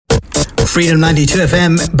Freedom 92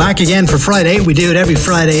 FM, back again for Friday. We do it every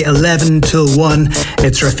Friday, 11 till 1.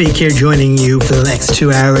 It's Rafiq here joining you for the next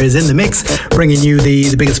 2 hours in the mix, bringing you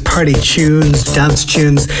the biggest party tunes, dance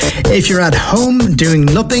tunes. If you're at home doing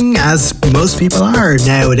nothing, as most people are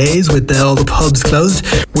nowadays with all the pubs closed,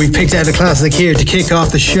 we've picked out a classic here to kick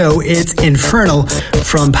off the show. It's Infernal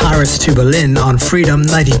from Paris to Berlin on Freedom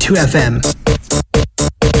 92 FM.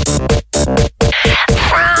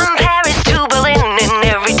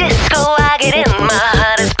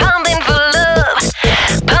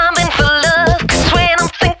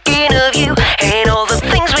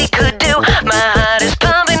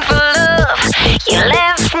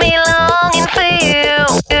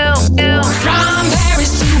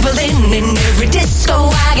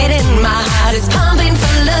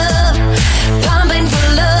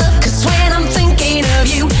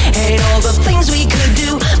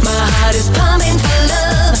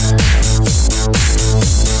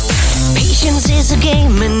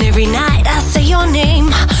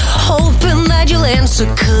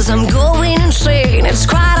 Cause I'm going insane. It's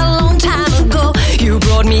quite a long time ago. You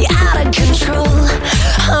brought me out of control.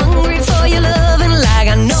 Hungry for your love and like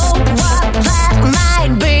I know what that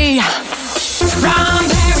might be. From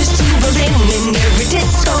Paris to Berlin, in every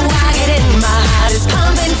disco I get in, my heart is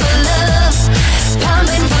pumping for love,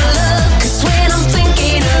 pumping for love. Cause when I'm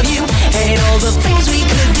thinking of you and all the things we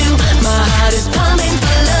could do, my heart is pumping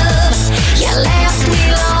for love. You left me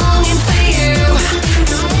longing for you.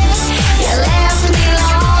 You left me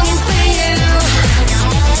longing for you.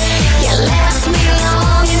 You left me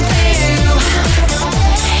longing for you.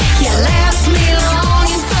 You left me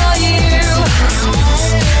longing for you.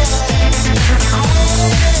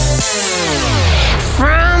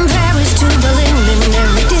 From Paris to Berlin, in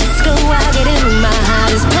every disco I get in, my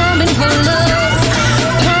heart is pumping for love,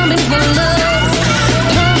 pumping for love,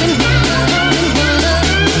 pumping for love, pumping for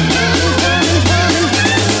love.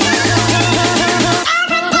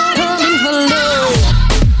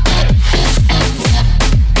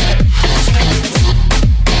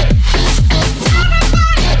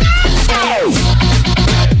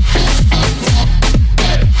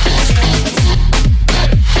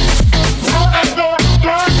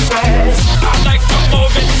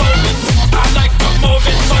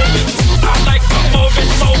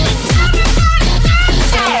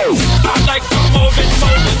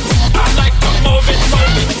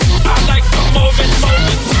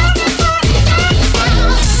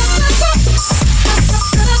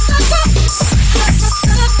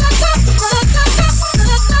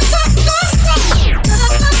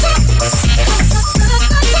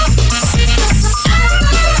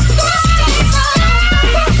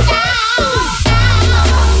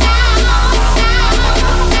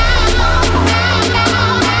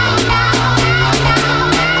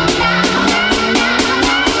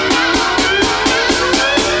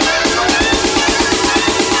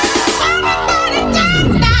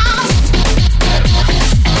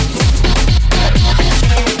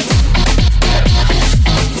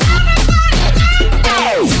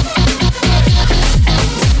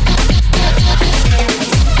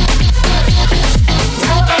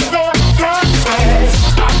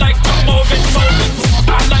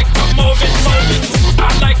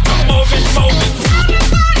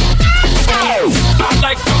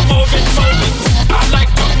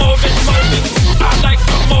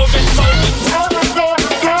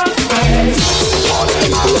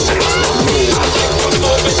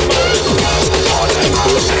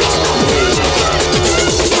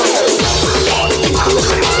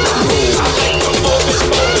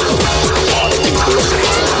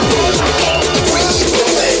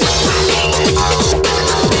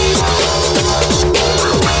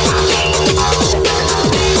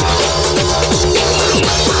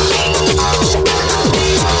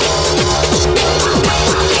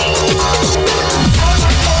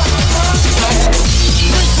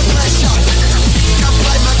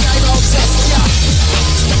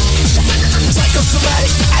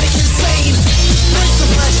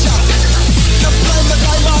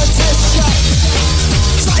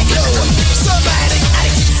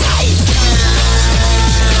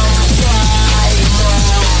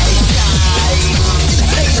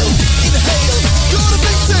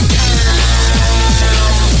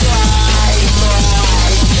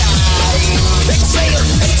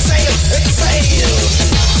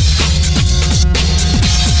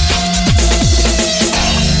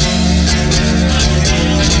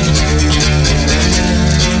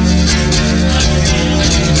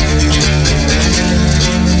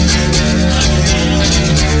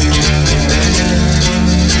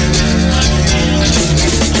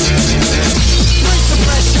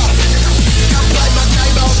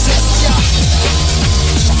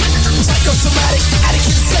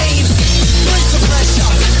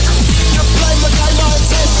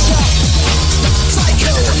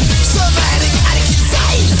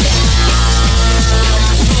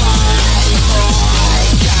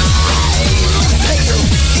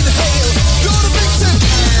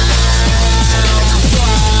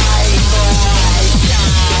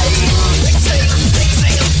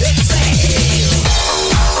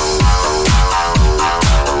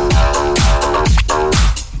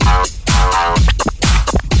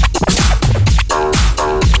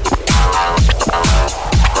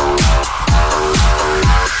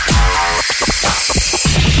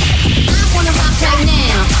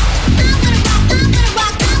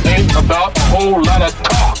 about a whole lot of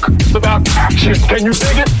talk. It's about action. Can you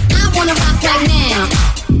dig it? I wanna rock right now.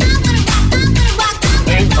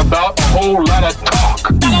 Ain't about a whole lot of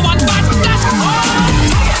talk.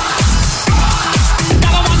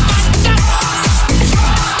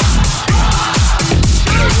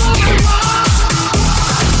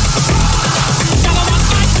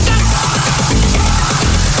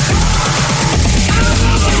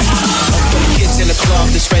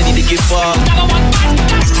 That's ready to get fucked.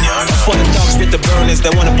 For the thugs with the burners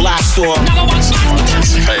that want a blast off.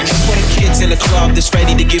 For the kids in the club that's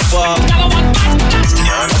ready to get fucked.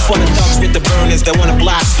 For the thugs with the burners that want a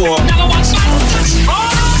blast off.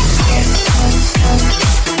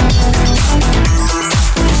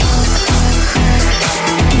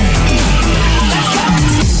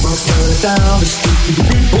 Down the street with the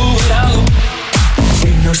people without.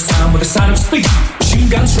 Ain't no sound but the sound of speed. Machine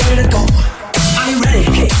guns ready to go. Are you ready?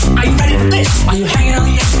 Hey, are you ready for this? Are you hanging on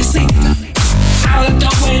the edge of your seat? Out of the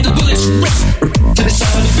way the bullets rip to the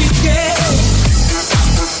sound of the beat. Yeah.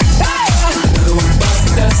 Hey. Another one busts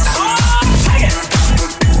the dust. Oh, take it.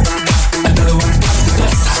 Another one busts the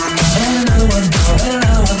dust. And another one go. And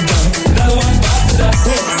another one go. Another one busts the dust.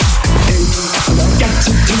 Hey, hey. What I got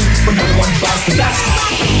to do when another one busts the dust?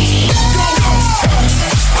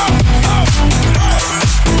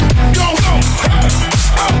 Go, go. Go, go.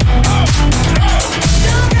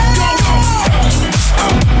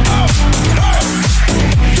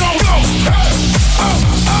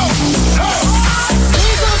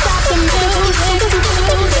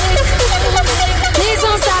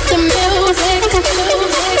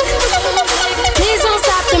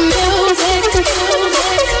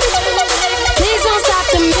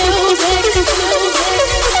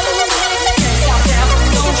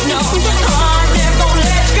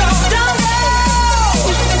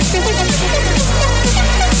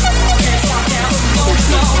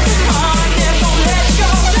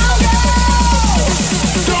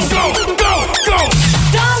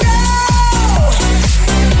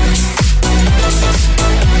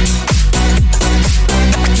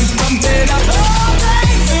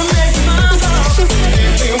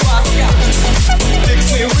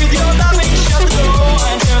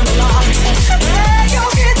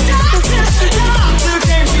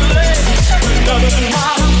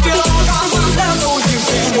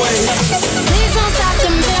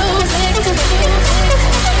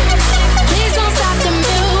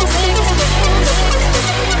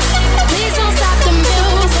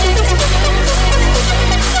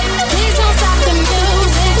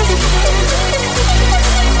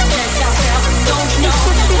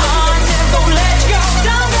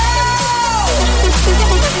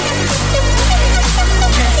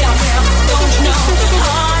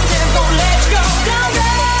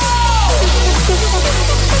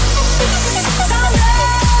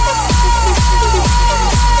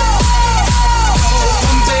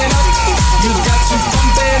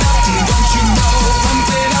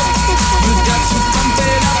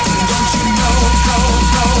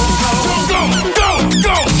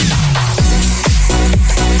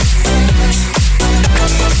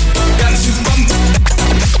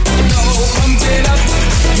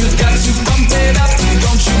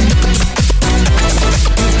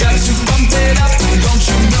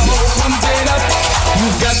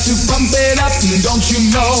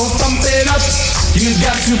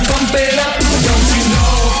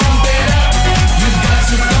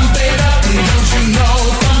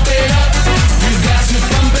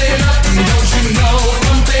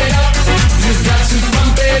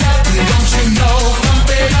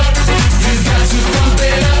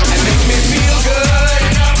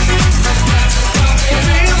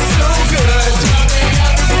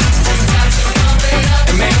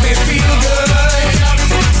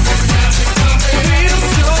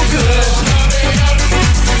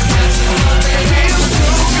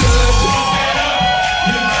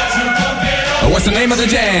 What's the name of the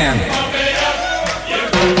jam?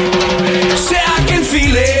 Say I can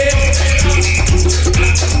feel it.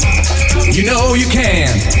 You know you can.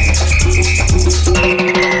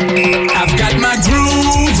 I've got my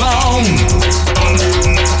groove on,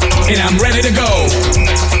 and I'm ready to go.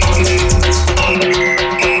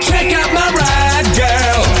 Check out my ride,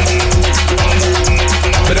 girl,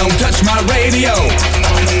 but don't touch my radio.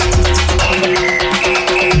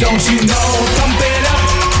 Don't you know, pump it up.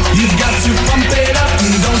 You've got to pump it up,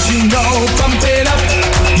 don't you know, pump it up.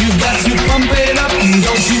 You've got to pump it up,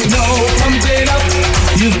 don't you know, pump it up.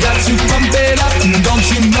 You've got to pump it up, don't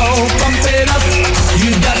you know, pump it up.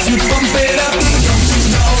 You've got to pump it up, don't you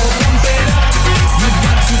know, pump it up. You've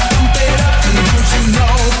got to pump it up, don't you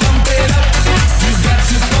know, pump it up.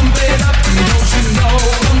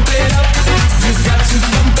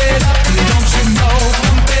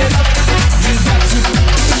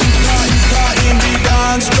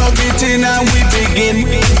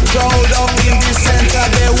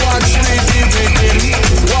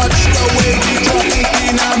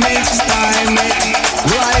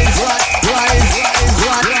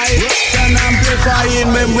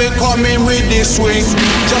 body swing.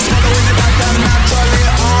 Just following the pattern, naturally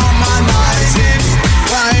harmonizing.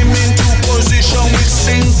 Climb into position, we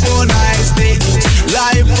synchronize it.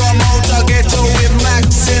 Live from outer ghetto, we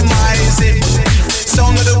maximize it.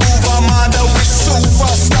 Sound of the groove armada, we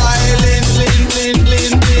super styling. We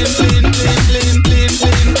super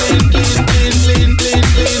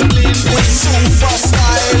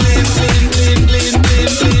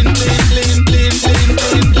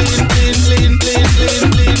styling.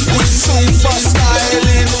 We super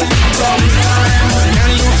styling. Sometime,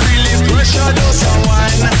 can you feel the pressure just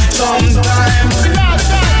unwind? Sometime,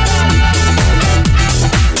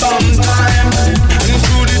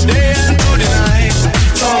 through the day and through the night.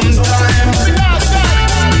 Sometime,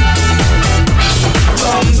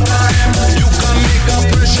 you can make a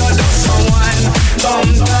pressure just unwind.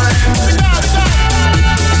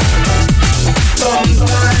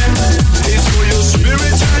 Sometime, it's for your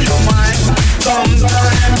spirit and your mind.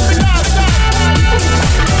 Sometime.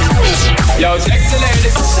 Yo, sexy lady,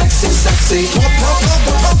 sexy, sexy.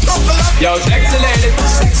 Yo, sexy lady,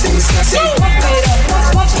 sexy, sexy.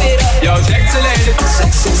 Yo, sexy lady,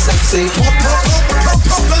 sexy, sexy.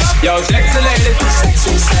 Yo, sexy lady,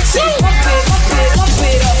 sexy, sexy.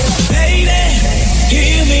 Lady,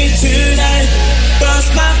 hear me tonight, 'cause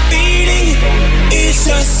my feeling is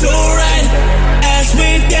just so right as we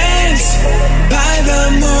dance by the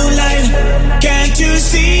moonlight. Can't you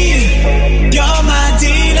see? You're my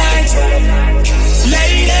delight.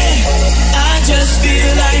 Lady, I just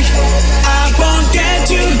feel like I won't get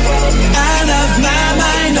you out of my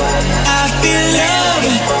mind. I feel love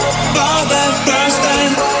for the first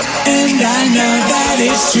time, and I know that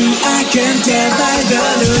it's true. I can tell by the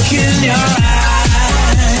look in your eyes.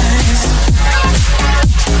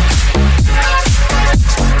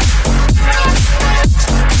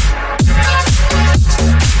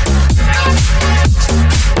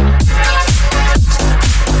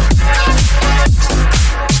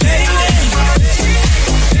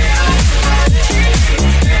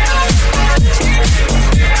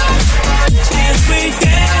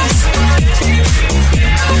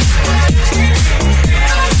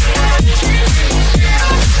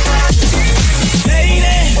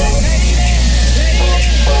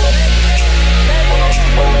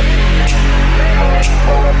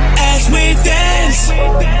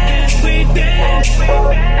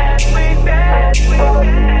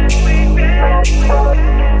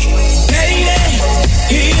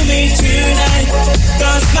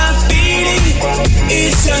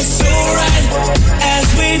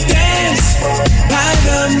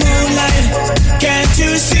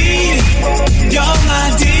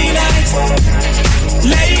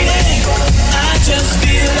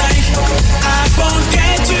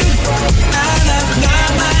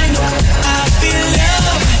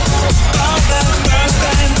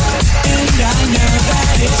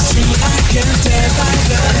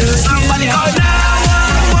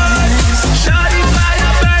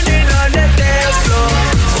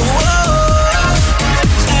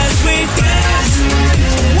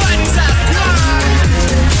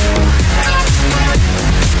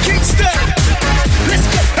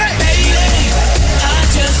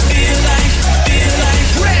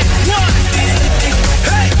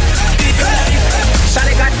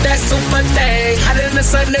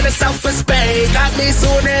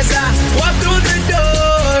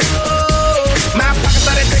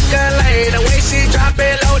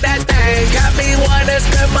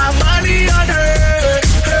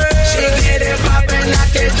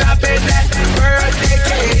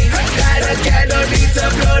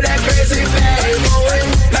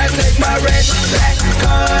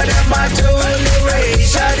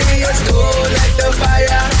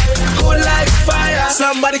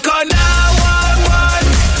 Somebody call 911.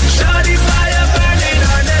 Shawty fire burning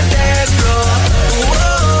on the dance floor.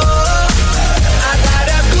 Whoa, I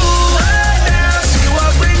gotta cool her down. She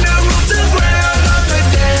won't bring the roof to ground on the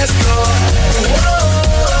dance floor.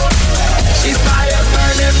 Whoa, she's fire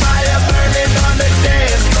burning on the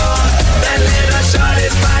dance floor. That little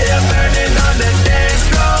shawty's fire burning on the dance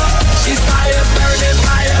floor. She's fire burning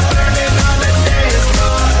on the dance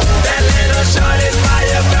floor. That little shawty's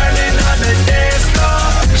fire burning on the dance floor.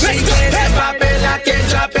 She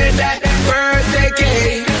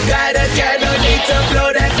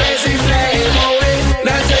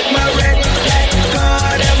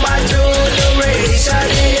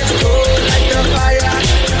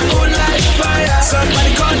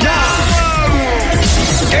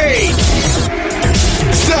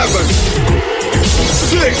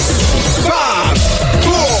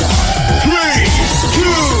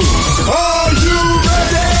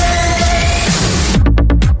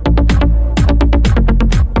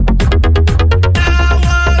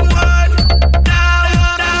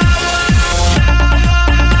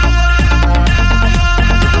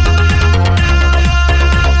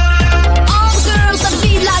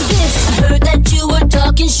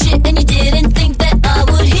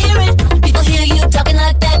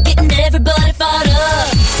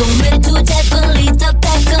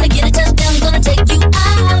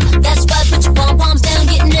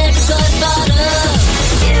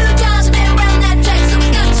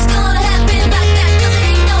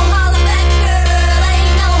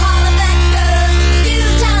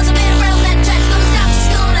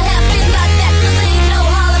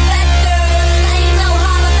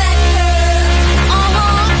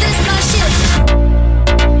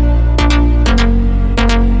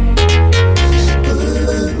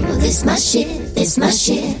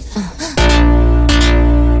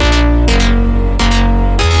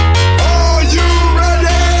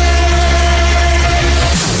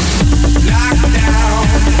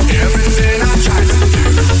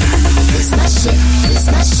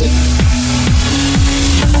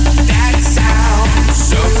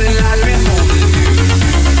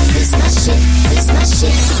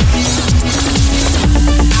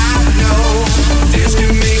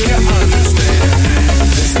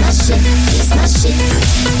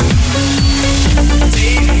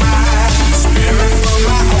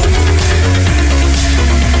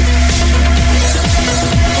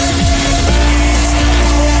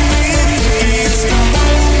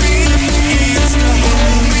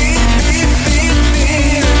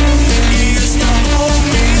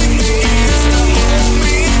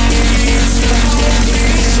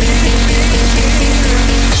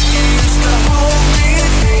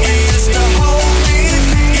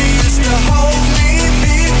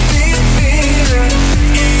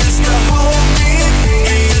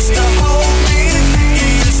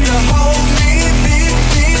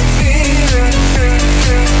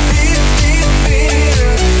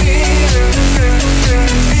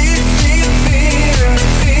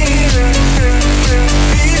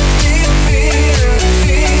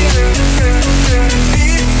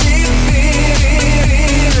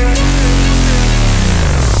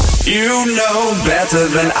Better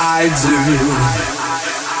than I do.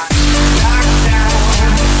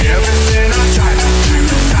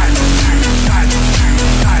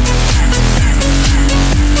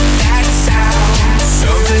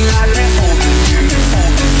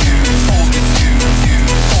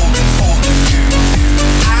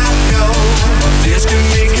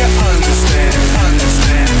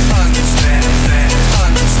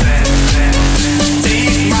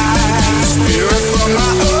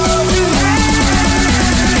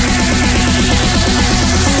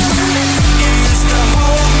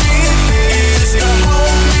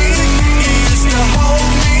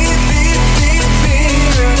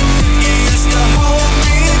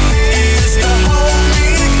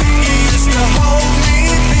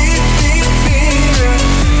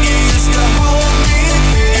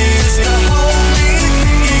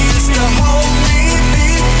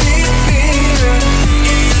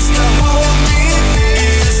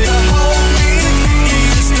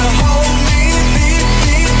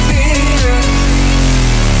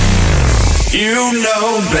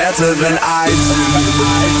 Better than I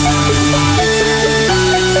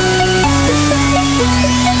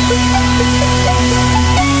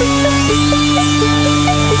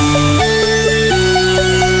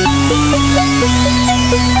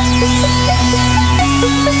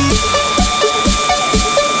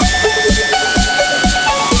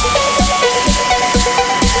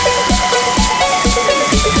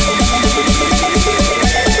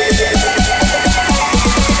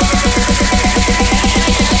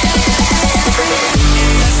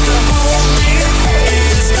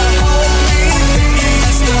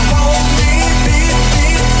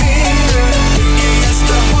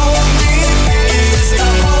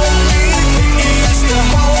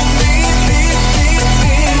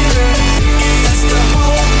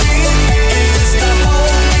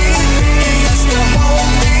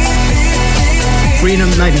Freedom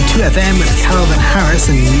 92 FM with Calvin Harris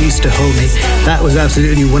and Used to Hold Me. That was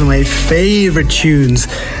absolutely one of my favourite tunes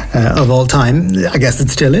of all time. I guess it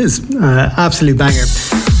still is. Absolute banger.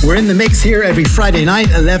 We're in the mix here every Friday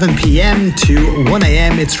night, 11 p.m. to 1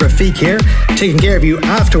 a.m. It's Rafiq here. Taking care of you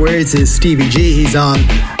afterwards is Stevie G. He's on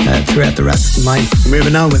throughout the rest of the night. We're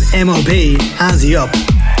moving on with M.O.B. Anzi Up.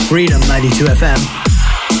 Freedom 92 FM.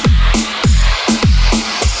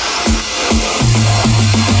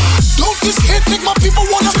 This hit make my people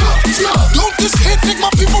wanna Don't this hit make my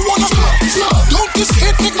people wanna Don't this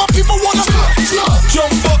hit make my people wanna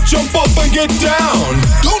jump up and get down.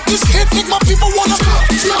 Don't this hit make my people wanna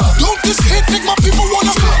Don't this hit make my people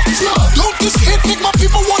wanna Don't this hit make my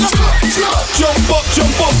people wanna Jump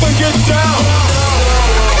up and get down.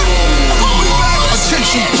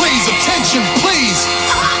 Attention please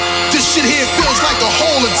This shit here feels like the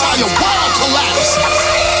whole entire world collapse.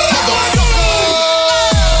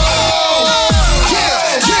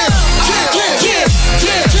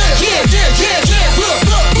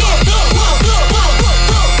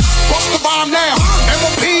 Now,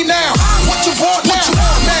 M.O.P. now. What you want now? What you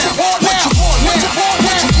want now? What you want now? What you want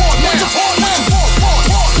now? What you want now?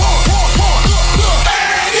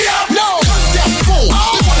 No, cut that fool.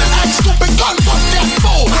 They wanna act stupid, gun fuck that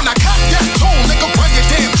fool. When I got that tone, nigga, run your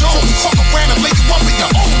damn jaw. Fuck around and lay you up in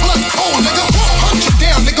your own blood cold, nigga. Hunt you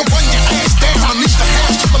down, nigga, run your ass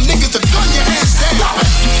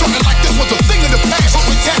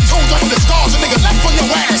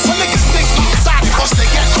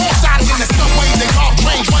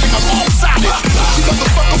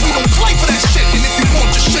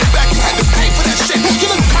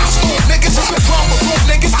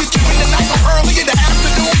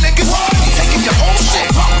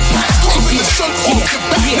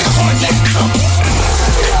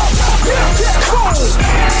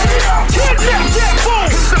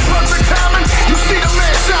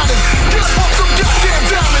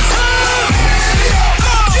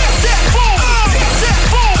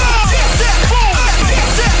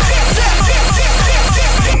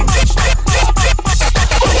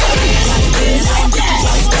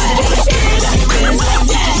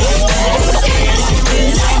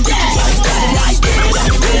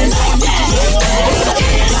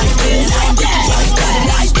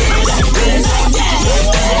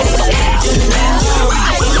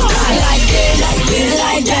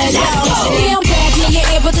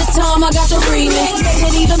this time I got the remix.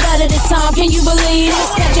 Made it even better this time, can you believe it?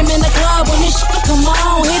 Catch him in the club when this shit come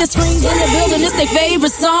on. Hear the screams in the building, it's their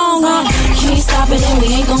favorite song. Can't stop it and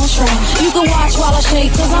we ain't gon' try. You can watch while I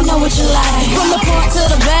shake, cause I know what you like. From the front to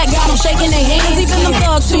the back, got them shaking their hands. Even the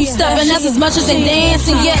thugs two-stepping, that's as much as they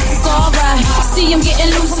dancing. Yes, it's alright. See him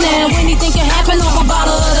getting loose now. Anything can happen off a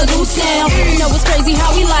bottle of the goose now. You know it's crazy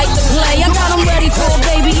how we like to play. I got him ready for a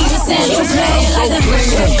baby, he just sent to play. Like the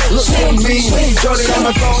look at me, Jody on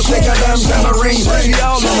the phone, take a damn tambourine. She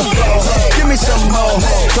all on the floor, give me some more.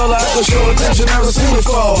 Told her I could show attention, never seen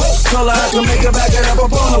before. Told her I could make her back it up on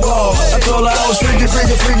the wall. I told her I was freaky on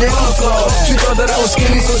the floor. She thought that I was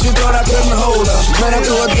skinny, so she thought I couldn't hold her. Man, I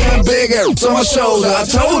threw a damn big ass on my shoulder. I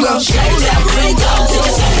told her, shake that ring up,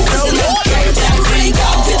 shake that ring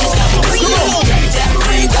up, shake that ring up, shake that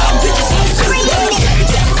ring up, shake that ring up, shake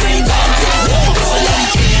that ring up,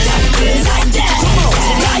 like that, like this, like that,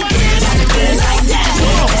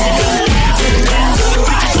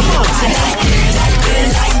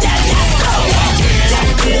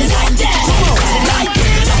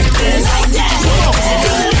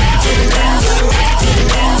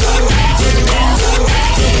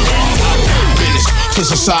 to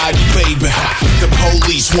society, baby. The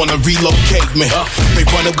police wanna relocate me. They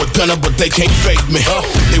running with gunner, but they can't fake me.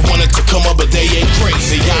 They wanted to come up, but they ain't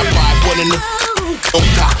crazy. I ride one in the on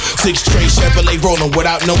top. 6 straight Chevrolet rolling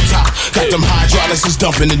without no top. Got them hydraulics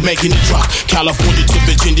dumping and making it drop. California to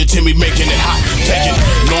Virginia, Timmy making it hot. Taking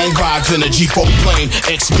long rides in a G4 plane.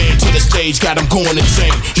 X-Men to the stage, got them going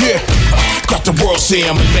insane. Yeah, got the world saying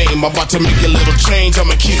I'm a name. I'm about to make a little change,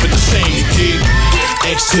 I'ma keep it the same, you dig?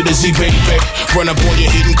 X to the Z, baby. Run up on your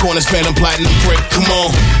hidden corners, phantom platinum break. Come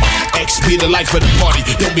on, X be the life of the party.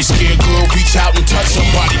 Don't be scared, girl, reach out and touch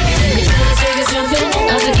somebody.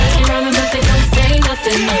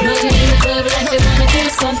 Nothing. Looking in the club like they wanna do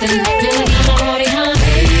something. Feeling I'm already high.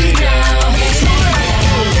 Hey now,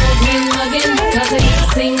 girls be mugging, cause they used to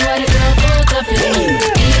sing what a girl pulled up in. In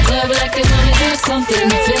the club like they wanna do something.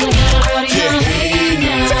 Feeling I'm already high. Hey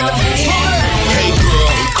now, hey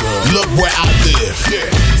girl, look where I live.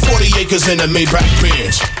 40 acres in a Maybach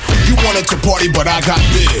Benz. You wanted to party, but I got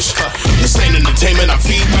this. This ain't entertainment, I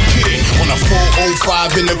feed my kid. On a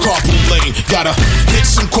 405 in the carpool lane. Gotta hit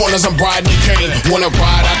some corners, I'm riding the cane. Wanna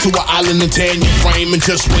ride out to an island and tan your frame and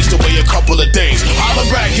just waste away a couple of days. Holler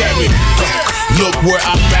back at me. Look where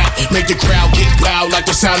I'm at. Make the crowd get loud like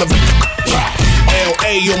the sound of it.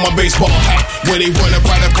 LA on my baseball hat. Where they running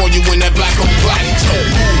right up on you in that black on black.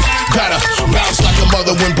 Gotta bounce like a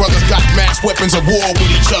mother when brothers got mass weapons of war with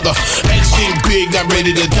each other. X ain't big, not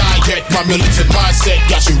ready to die yet. My militant mindset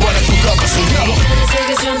got you running for cover, so no.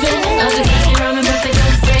 niggas jumping, other guys be rhyming, but they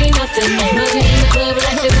don't say nothing. Looking in the club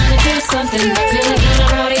like they wanna do something. Feeling kinda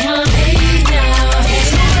rowdy, huh? Hey now,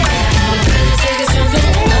 niggas jumping,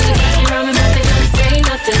 other guys be rhyming, but they don't say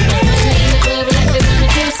nothing. Looking in the club like they wanna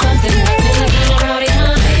do something. Feeling kinda rowdy,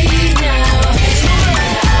 huh? Hey now,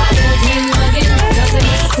 girls be mugging, cause they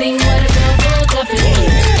used to sing what a girl pulled up in.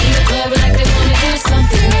 In the club like they wanna do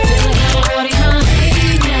something. Feeling kinda rowdy, huh?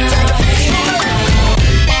 Hey now.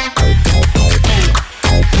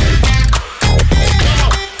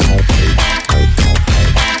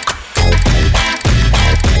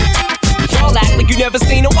 You never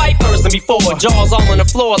seen a white person before. Jaws all on the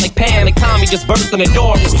floor like Pam, like Tommy just burst in the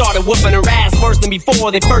door and started whooping her ass worse than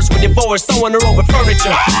before. They first were divorced, sewing her over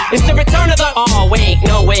furniture. It's the return of the... Oh, wait,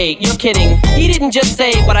 no, wait, you're kidding. He didn't just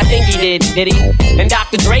say what I think he did he? And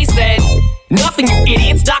Dr. Dre said... Nothing, you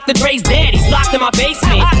idiots. Dr. Dre's dead. He's locked in my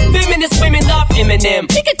basement. Feminist women love Eminem.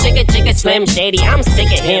 Chicka, Slim Shady. I'm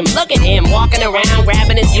sick of him. Look at him walking around,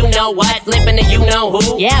 grabbing his you-know-what, flipping the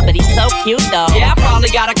you-know-who. Yeah, but he's so cute, though. Yeah, I probably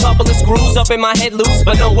got a couple of screws up in my head loose,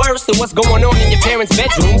 but no worse than what's going on in your parents'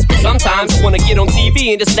 bedrooms. Sometimes I wanna get on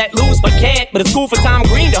TV and just let loose, but can't. But it's cool for Tom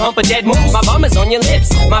Green to hump a dead moose. My bum is on your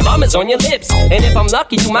lips. My bum is on your lips. And if I'm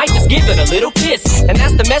lucky, you might just give it a little kiss. And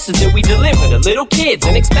that's the message that we deliver to little kids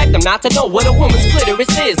and expect them not to know what a woman's clitoris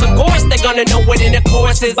is. Of course they're gonna know what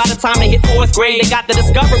intercourse is. By the time they hit 4th grade, they got the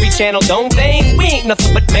Discovery Channel, don't they? We ain't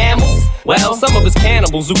nothing but mammals. Well, some of us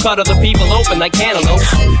cannibals who cut other people open like cantaloupes.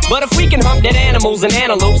 But if we can hump dead animals and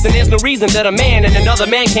antelopes, then there's no reason that a man and another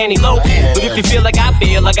man can't elope. But if you feel like I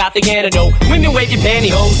feel, I got the antidote. Women wave your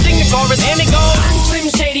pantyhose, sing the chorus and it goes. I'm Slim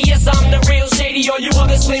Shady, yes I'm the real Shady. All you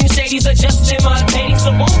other Slim Shadys are just imitating. So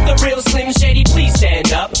won't the real Slim Shady please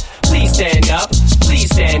stand up? Please stand up, please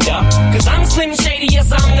stand up. Cause I'm Slim Shady, yes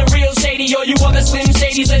I'm the real Shady. All you other Slim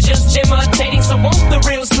Shadys are just imitating. So won't the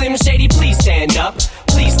real Slim Shady please stand up?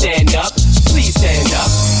 Please stand up, please stand up.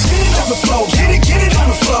 Get it on the floor, get it on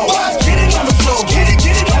the floor. Get it on the floor, get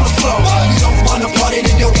it on the floor. You don't wanna party,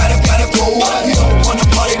 then you gotta go. You don't wanna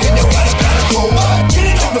party, then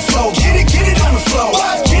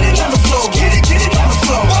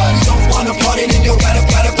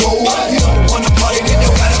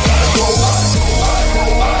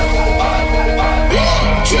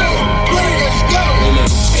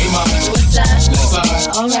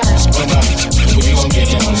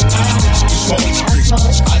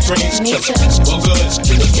Go good,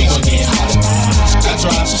 we gon' get hot. Got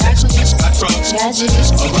drops, got trucks,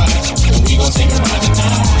 alright, we gon' take a ride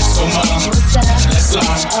tonight. So mama, let's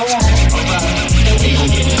slide, alright, we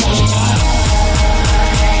gon' get it on tonight.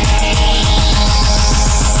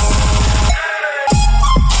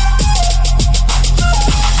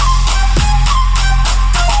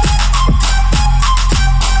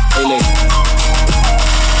 Hey, lady.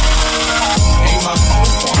 Hey, mama.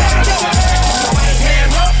 Right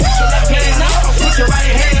hand up, put your left hand up, put your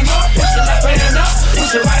right hand up, put your left hand up,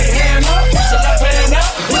 put your right hand up, put your left hand up,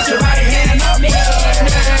 put your right hand up, nigga.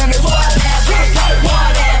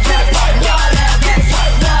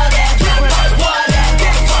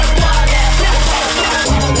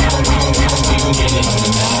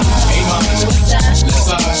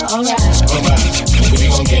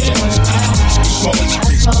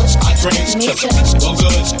 Go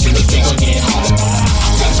good, we gon' get hot.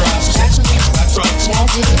 Got drops, got trucks,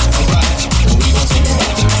 alright, we gon' take it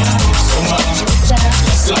back tonight. So mama,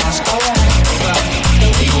 let's slide, alright,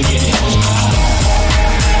 we gon' get it on.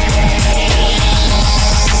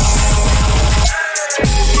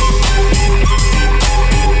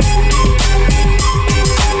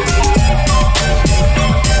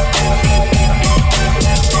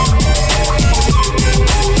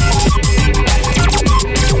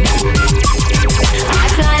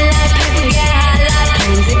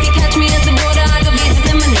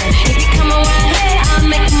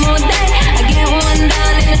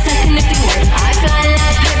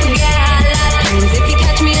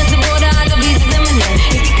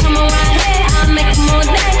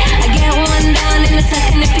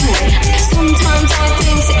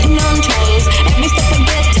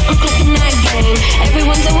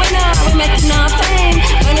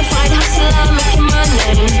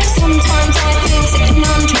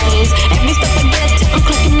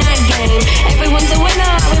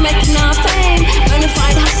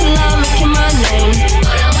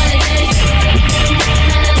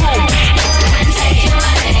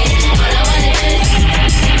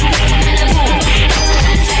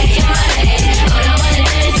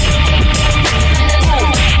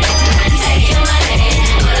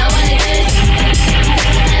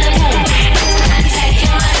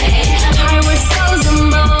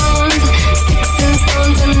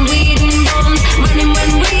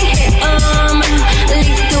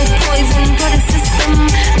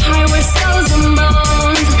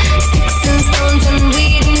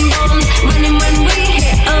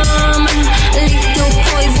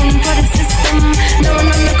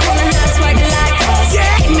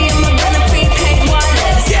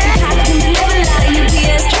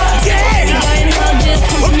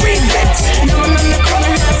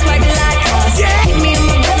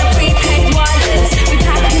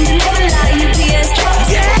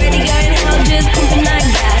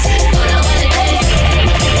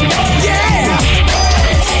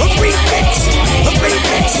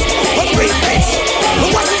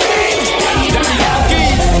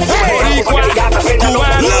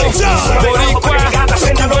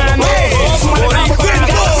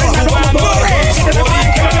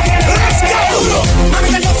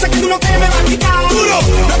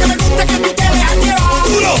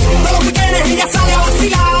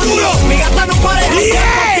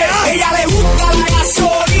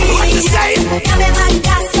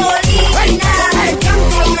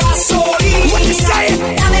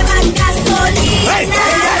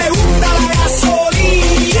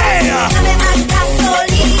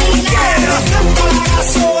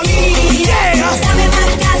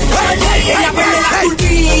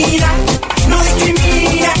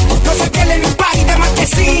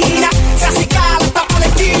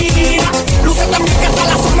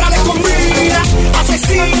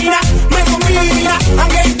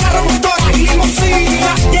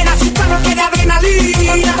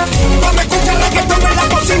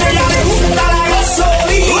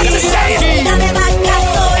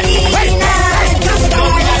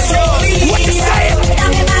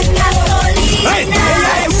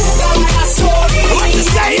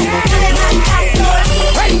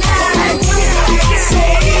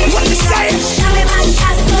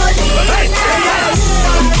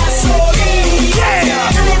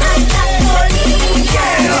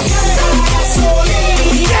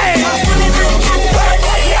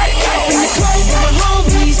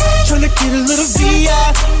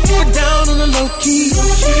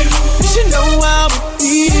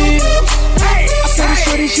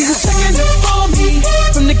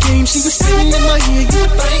 She was sitting in my ear, you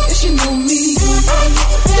would think that she knew me.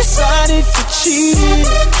 Decided to cheat.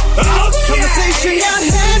 Conversation got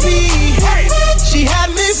heavy. She had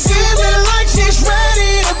me feeling like she's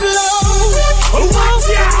ready to blow.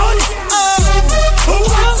 Watch out!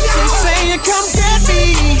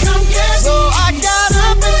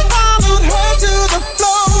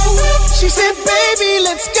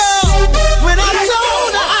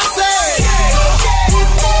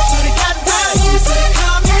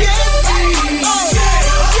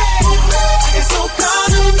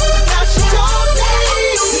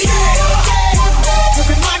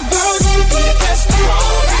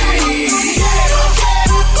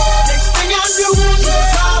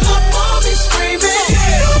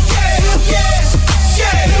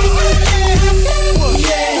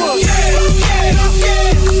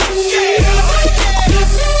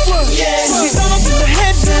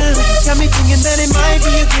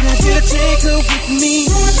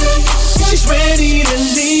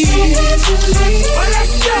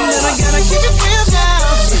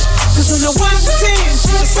 From the 1 to 10,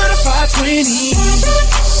 she's a certified 20.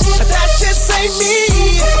 But that just ain't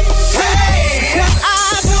me. Hey, cause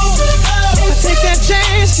I know I take that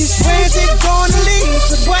chance, she swears it's gonna leave.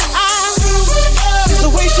 But what I do is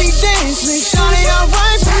the way she dance makes Shawty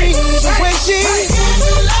alright for me. The way she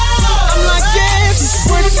I'm like, yeah, just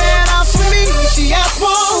work that out for me. She asked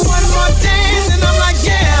for one more dance, and I'm like,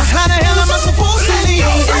 yeah, how the hell am I supposed to leave?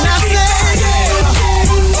 And I said, yeah.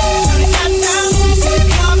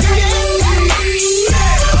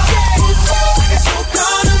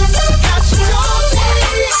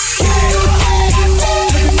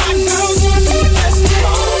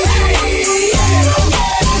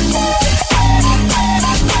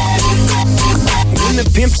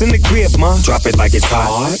 Pimps in the crib, ma. Drop it like it's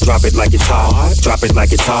hot. Drop it like it's hot. Drop it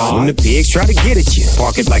like it's hot. When the pigs try to get at you,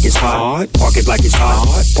 park it like it's hot. Park it like it's hot.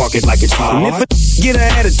 Park it like it's hot. And if a get an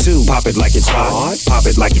attitude, pop it like it's hot. Pop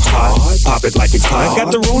it like it's hot. Pop it like it's hot. I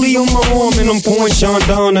got the rollie on my arm and I'm pouring Sean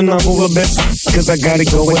down and I'm over best cause I got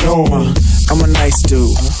it going on. I'm a nice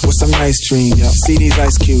dude with some nice dreams. See these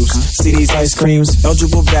ice cubes, see these ice creams.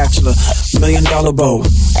 Eligible bachelor, $1 million bow.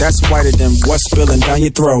 That's whiter than what's spilling down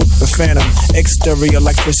your throat. The phantom, exterior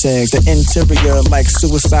like fish eggs, the interior like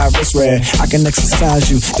suicide wrist red. I can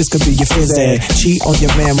exercise you, this could be your phys ed. Cheat on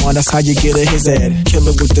your man, man, that's how you get a his ed.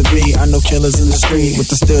 Killer with the B, I know killers in the street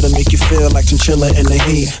with the steel to make you feel like chinchilla in the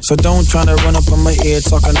heat. So don't try to run up on my ear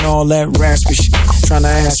talking all that raspy shit, trying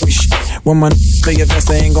to ask me shit. When my play your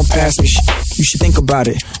vest, they ain't gon' pass me shit. You should think about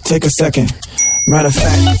it, take a second. Matter of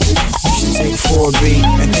fact, you should take 4B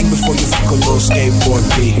and think before you fuck a little skateboard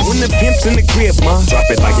B. When the pimp's in the crib, ma, drop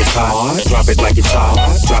it like it's hot. Drop it like it's hot.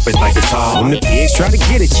 Drop it like it's hot. When the pigs try to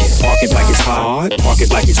get at you, park it like it's hot. Park it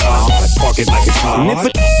like it's hot. Park it like it's hot. And if a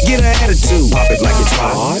get an attitude, pop it like it's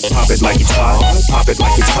hot. Pop it like it's hot. Pop it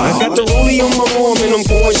like it's hot. I got the rollie on my arm and I'm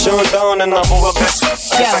pouring Sean down and I'm over best.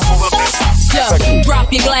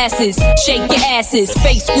 Drop your glasses, shake your asses,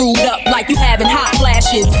 face screwed up like you having hot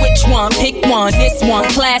flashes. Which one? Pick one. This one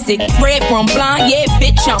classic. Red from blind, yeah,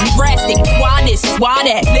 bitch, I'm drastic. Why this? Why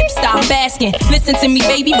that? Lip stop basking. Listen to me,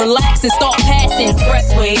 baby, relax and start passing.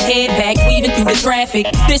 Expressway, head back, weaving through the traffic.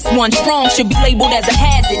 This one strong should be labeled as a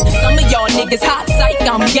hazard. Some of y'all niggas hot psych,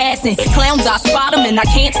 I'm gassing. Clowns, I spot them and I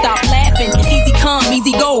can't stop laughing. Easy come,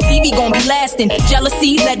 easy go, Evie gon' be lasting.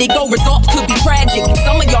 Jealousy, let it go, results could be tragic.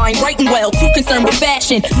 Some of y'all ain't writing well, too concerned with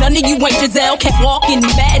fashion. None of you ain't Giselle, kept walking,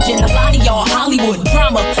 imagine. A lot of y'all Hollywood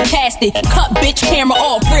drama, cast it. Cut bitch camera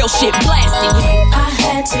off, real shit blasted. I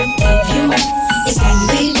had to leave you, it's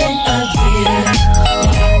only been a year.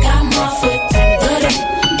 But I got my foot through the door,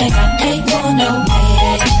 and I ain't going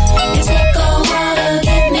nowhere. It took a while to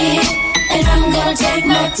get me, and I'm gonna take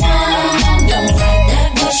my time. Don't fight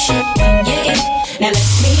that bullshit when you're in. Now let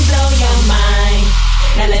me blow your mind.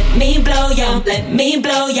 Now let me blow your, let me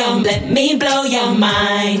blow your, let me blow your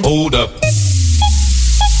mind. Hold up.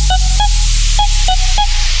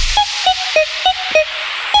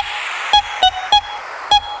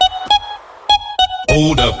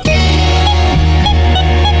 Hold up.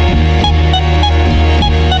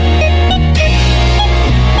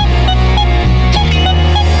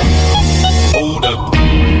 Hold up.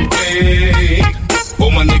 Hey, all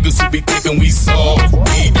my niggas who be thinking we soft,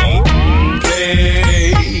 we don't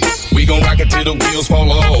play. We gon' rock it till the wheels fall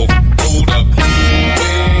off. Hold up.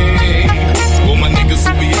 Hey, all my niggas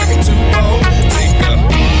who be acting too bold, take a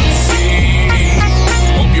seat.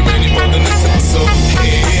 Hope you're ready for the next episode.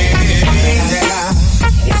 Hey.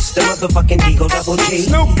 It's the motherfucking Deagle Double G.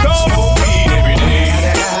 Snoop Dogg. Smoke weed every day.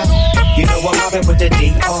 You know I'm mobbing with the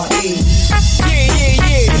D.R.E. Yeah.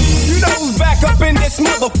 You know who's back up in this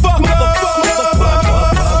motherfucker.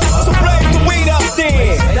 So blaze the weed up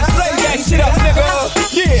then. Blaze that shit up, nigga.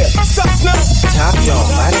 Yeah. Sup, Snoop? Top dog,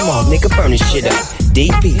 light 'em off, nigga, burn this shit up.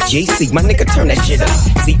 DPGC, my nigga, turn that shit up.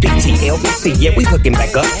 CPT, LBC, yeah, we hooking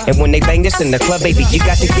back up. And when they bang this in the club, baby, you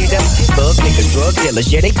got to get up. Thug niggas, drug dealers,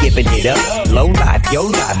 yeah, they giving it up. Low life, yo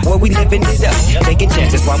life, boy, we living it up. Taking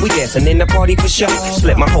chances while we dancing in the party for sure.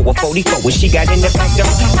 Split my hoe with 44 when she got in the back door.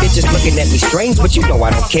 Bitches looking at me strange, but you know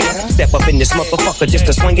I don't care. Step up in this motherfucker just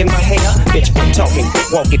to swing in my hair. Bitch, quit talking, quit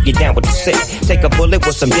walk if you're down with the sick. Take a bullet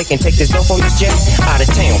with some dick and take this dope on this jet. Out of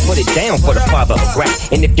town, put it down for the father of rap.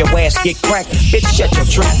 And if your ass get cracked, bitch, shut your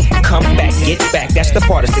trap. Come back, get back, that's the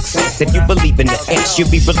part of success. If you believe in the X, you'll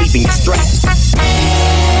be relieving the stress.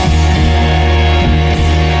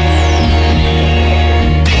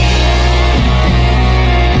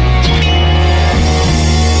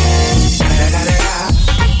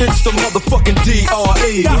 It's the motherfucking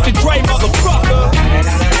D.R.E. Dr. Dre, motherfucker.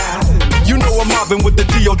 You know I'm mobbing with the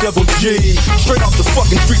D.O.Double-G. Straight off the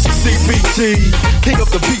fucking streets of CPT. King up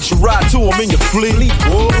the beach, you ride to him in your fleet.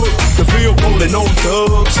 Whoa. The sipping on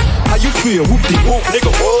dubs. How you feel? Whoop-de-whoop,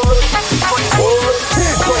 nigga, what?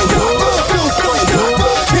 Can't play dubs.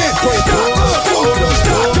 Can't play dubs.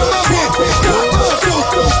 Can't play dubs.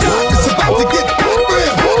 It's about to get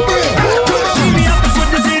real.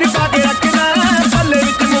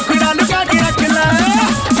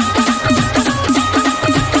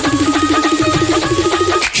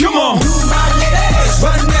 Come on. Do my ladies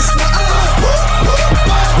run this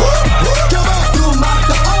do my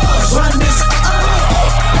dogs run this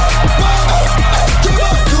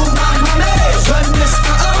do my mamas run this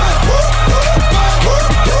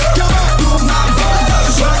do my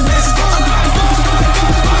brothers run this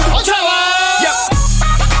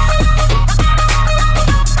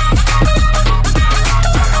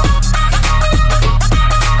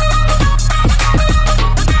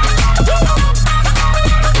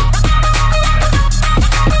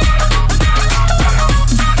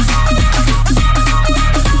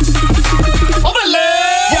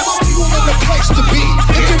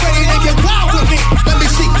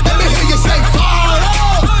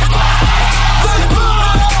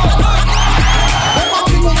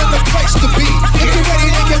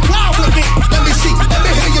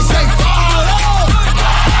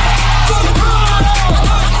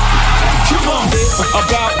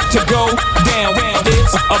to go down,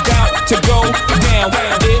 it's about to go down,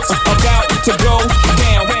 it's about to go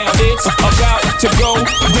down, it's about to go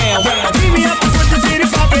down. Beat me up for the city,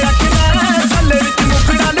 fuck it, I can let it go,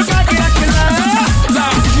 put on the fuck it, I can live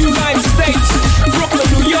from United States, Brooklyn,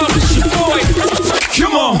 New York, it's your boy.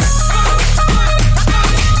 Come on.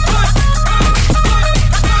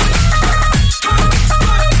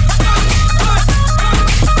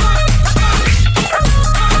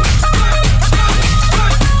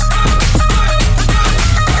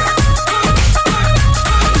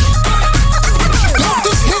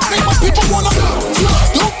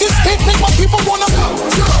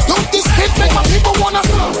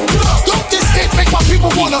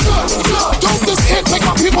 Don't this hit make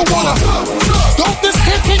my people wanna? Don't this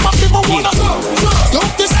hit make my people wanna?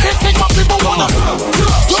 Don't this hit make my people wanna?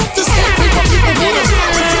 Don't this hit make my people wanna?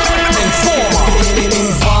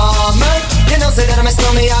 Informer, you know say that I'm a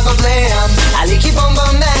snowman, I go blam. I like you bum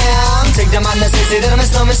bum down. Take the man that say that I'm a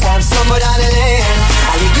snowman, stamp somewhere down the lane.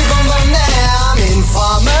 I like you bum bum down.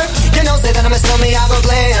 Informer, you know say that I'm a snowman, I go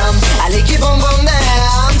blam. I like you bum bum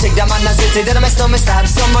down. Take the man that say that I'm a snowman, stamp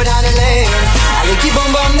somewhere down the lane. I like you bum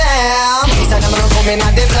bum down. He said I'm gonna come in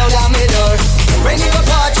and they blow down my doors. Rain it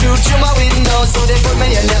apart through my window, so they put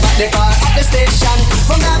me in the back the car at the station.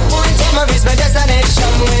 From that point on, I reached my destination.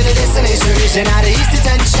 Where the destination region at the east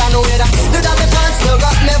detention. Where the down the pants look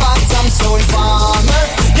up my bottom. So informer,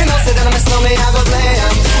 you know say that I'm a snowman, I go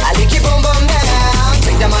blame. I like you bum bum down.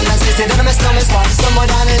 Take the man that say that I'm a snowman, stop somewhere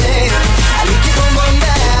down the lane. I like you bum bum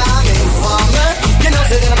down. Informer, you know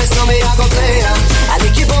say that I'm a snowman, I go blame. I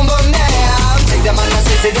like you bum bum down. Take the man that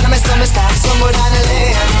say that I'm a snowman, stop somewhere down the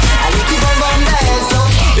lane. I like you bum bum down. So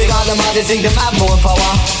because them all they think them have more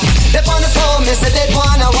power. They on the phone, me say they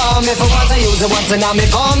wanna want me. For once I use it once and now me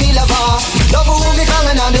call me lover. Love who me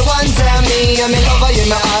calling on the one tell me. And me lover in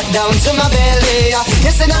my heart down to my belly.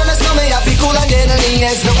 You say now me snow me I feel cool and deadly.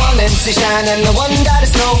 It's the one MC Shine and the one that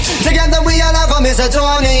is snow. Together we all have a miss a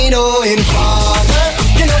tornado. Informer,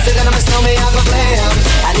 you know say that I'm a snow me I go play.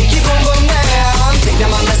 I like you boom boom down. Take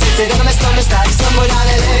them on the say that I'm a snow me stop somewhere down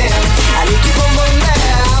the lane. I like you boom boom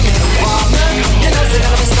down. Informer, you know say that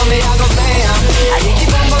I'm a snow me I go play. I like you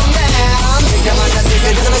boom boom down. Take them on the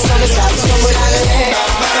say that I'm a snow me stop somewhere down the lane.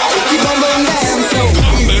 I like you boom boom down. So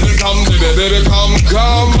come baby, come baby,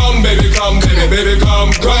 come, baby, come baby, baby, come.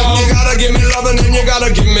 You gotta give me loving and you gotta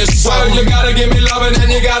give me some. You gotta give me loving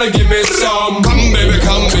and you gotta give me some. Come baby,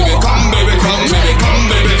 come baby, come baby, come baby, come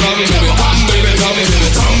baby, come baby, come baby, come baby,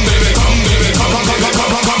 come baby, come baby,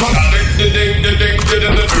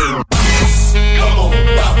 come on,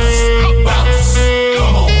 bounce, bounce,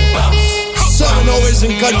 come on, bounce. Son always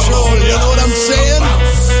in control, you know what I'm saying?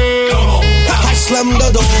 I slam the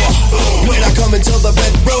door when I come into the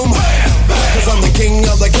bedroom, cause I'm the king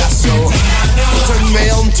of the castle. Turn me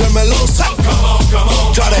on, turn me loose.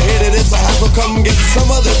 Try to hit it, it's a hassle. Come get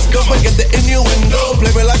some of this. Don't forget the innuendo.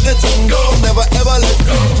 Play me like the tango, never ever let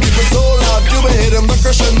go. Keep it so loud, you be hitting the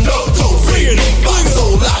crescendo. So free,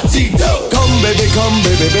 so latito. Come baby,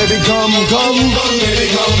 baby, come. Come baby, baby,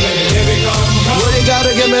 come. Well, you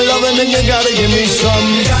gotta give me loving and you gotta give me some.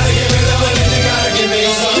 You gotta give me loving and you gotta give me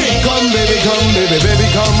some. Come baby, baby,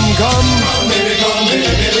 come. Come baby,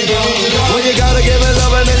 baby, come. Well, you gotta give me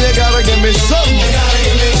loving and you gotta give me some. You gotta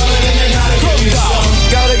give me loving and you gotta give me some.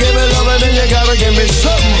 Gotta give me loving and you gotta give me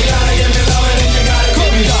some. You gotta give me loving and you gotta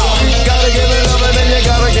give me some. Gotta give me loving and you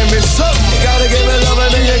gotta give me some. Gotta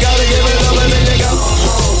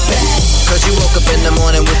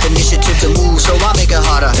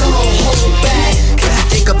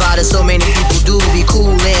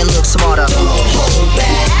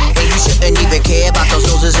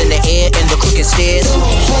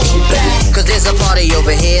party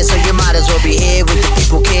over here, so you might as well be here with the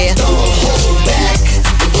people care. Don't hold back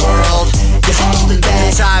the world. You're holding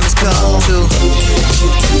back. The time has come to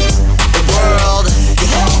the world.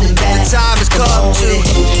 You're holding back. The time has come to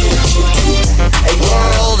a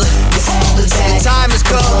world. You're holding back. The time has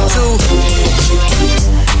come to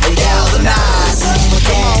galvanize.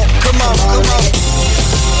 Come on, come on.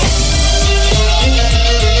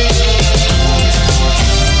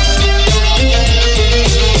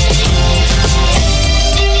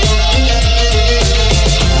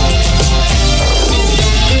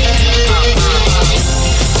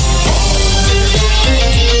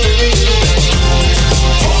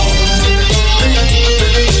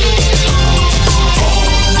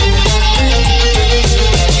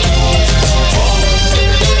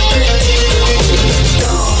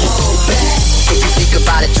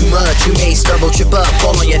 You may stumble, trip up,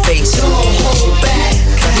 fall on your face. Don't hold back.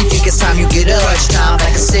 You think it's time you get up. Crunch time,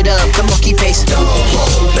 back and sit up. Come on, keep pace. Don't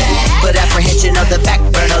hold back. But apprehension of the back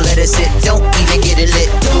burner, let it sit. Don't even get it lit.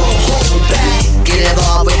 Don't hold back. Get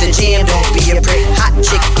involved with the jam. Don't be a prick. Hot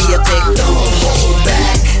chick, be a pig. Don't hold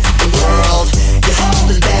back. The world, you're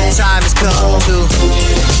holding back. Time has come to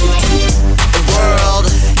the world.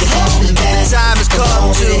 You're holding back. Time has come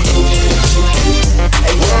to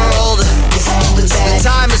a world. The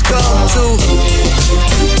time has come to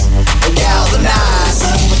galvanize.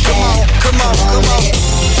 Come on, come on.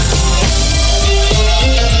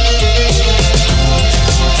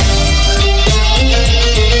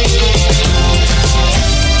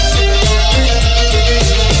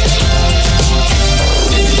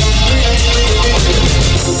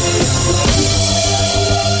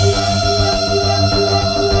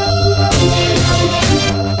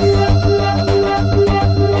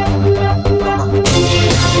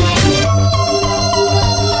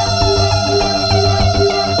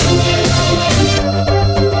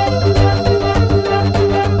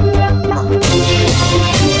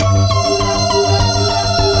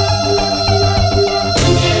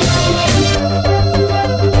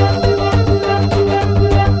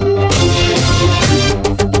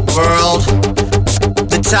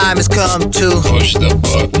 Time has come to push the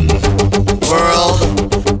button. World,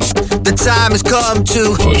 the time has come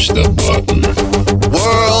to push the button.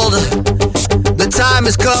 World, the time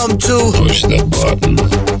has come to push the button.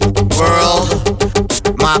 World,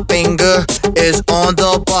 my finger is on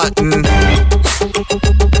the button.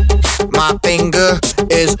 My finger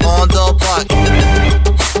is on the button.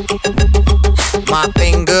 My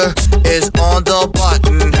finger is on the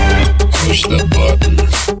button. Push the button.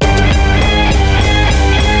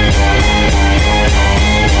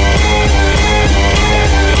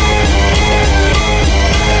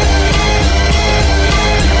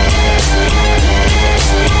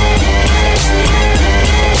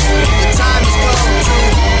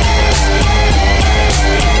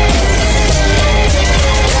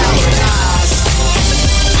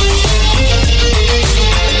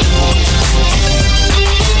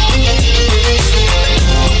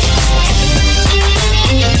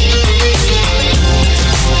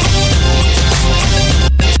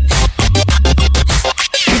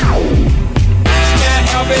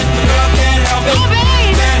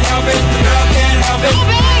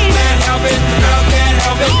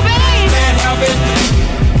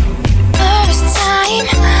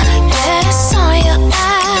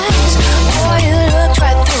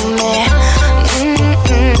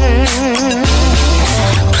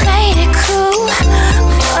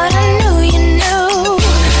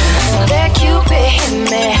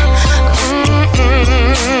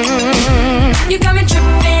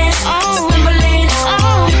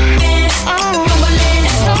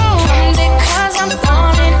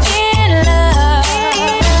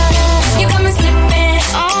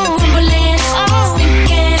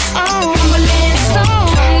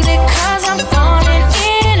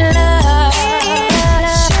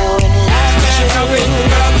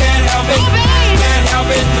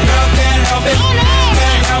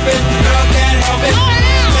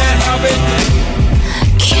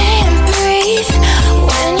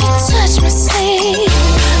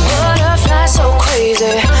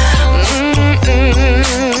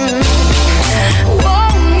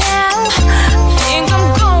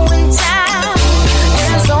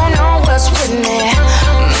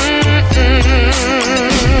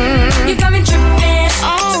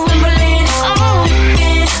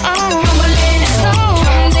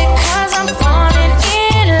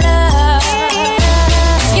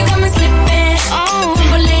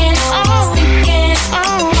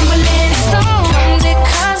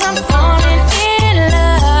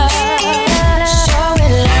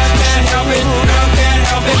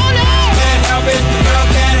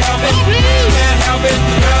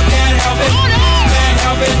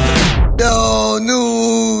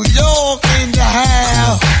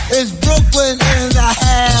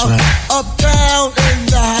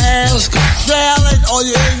 Charlotte, are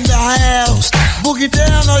you in the house? Boogie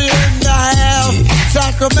down, are you in the house?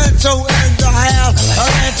 Sacramento in the house.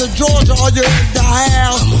 Atlanta, Georgia, are you in the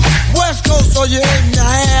house? West Coast, are you in the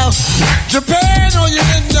house? Japan, are you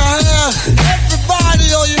in the house?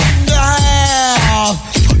 Everybody, are you in the house?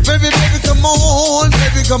 Baby, baby, come on,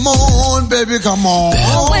 baby, come on, baby, come on.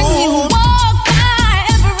 When you walk by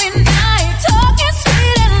every night, talking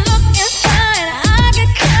sweet and looking fine, I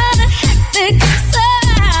get kinda hectic inside.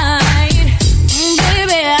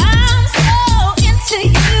 Baby, I'm so into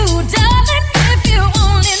you, darling. If you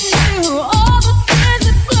only knew all the things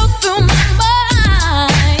that flow through my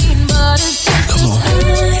mind, but it's just a sign.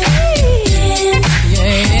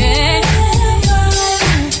 Yeah.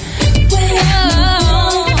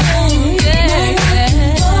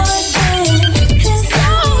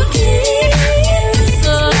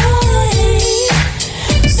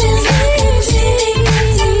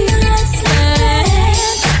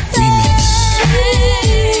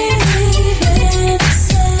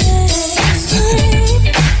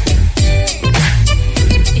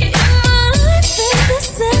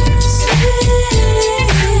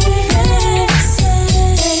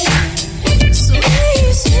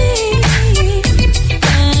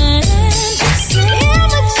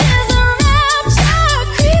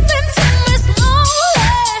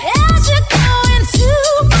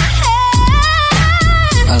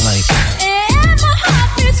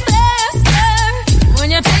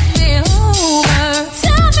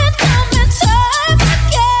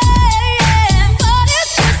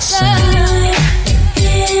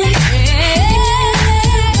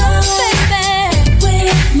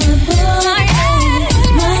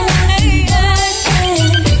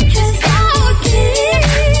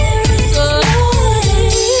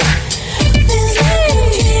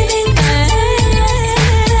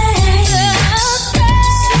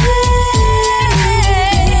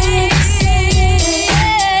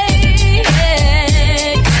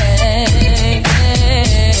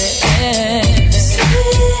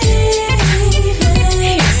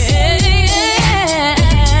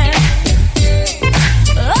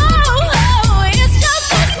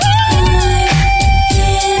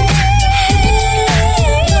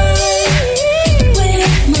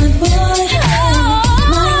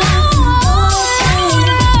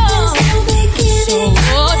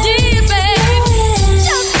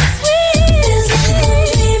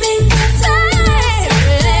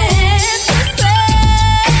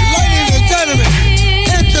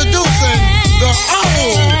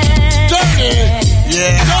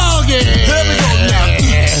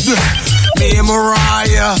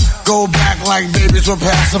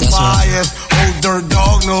 Pacifiers, old dirt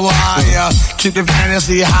dog, no liar. Keep the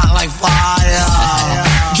fantasy hot like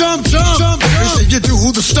fire. Jump, jump, jump. Let me see you do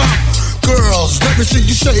the stomp. Girls, let me see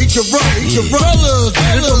you shake your rump. Your brothers,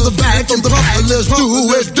 get it from the back, from the front. Let's do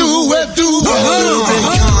it, do it, do it.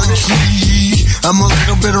 Country. I'm a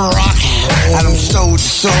little bit rocky, and I'm soul to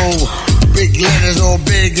soul. Big letters, all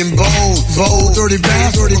big and bold. Bold, dirty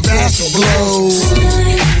bastard blow.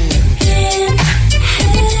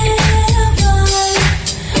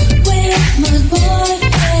 My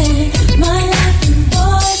boyfriend, my laughing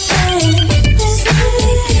boyfriend, this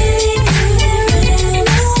feeling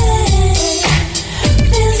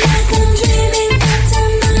feels like I'm dreaming, but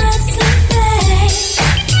I'm not sleeping.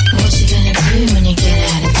 What you gonna do when you get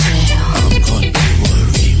out of jail? I'm gonna do a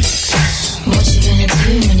remix. What you gonna do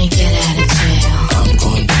when you get out of jail? I'm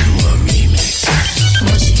gonna do a remix.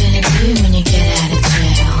 What you gonna do when you get out of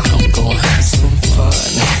jail? I'm gonna have some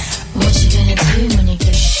fun. What you gonna do when you get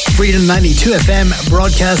Freedom 92 FM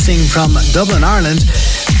broadcasting from Dublin, Ireland,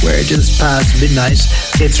 where just past midnight.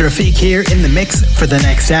 It's Rafiq here in the mix for the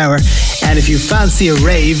next hour. And if you fancy a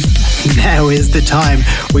rave, now is the time.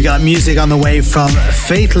 We got music on the way from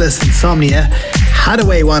Faithless Insomnia,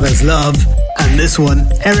 Hadaway What Is Love, and this one,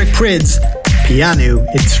 Eric Prydz, Piano.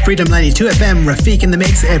 It's Freedom 92 FM, Rafiq in the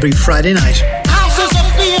mix every Friday night. House is a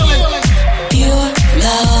feeling. pure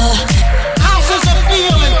love? House is a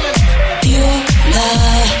feeling. Pure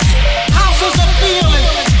love. House is a feeling.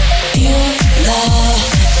 Pure love.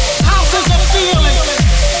 House is a feeling.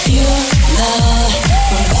 Pure love.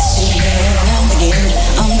 Around again,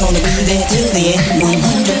 I'm gonna be there till the end,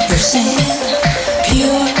 100%.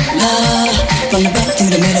 Pure love. From the back to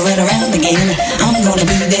the middle and around again, I'm gonna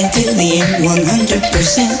be there till the end,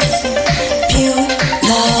 100%. Pure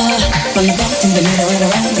love. From the back to the middle and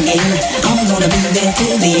around again, I'm gonna be there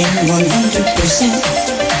till the end, 100%.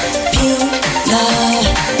 Pure love.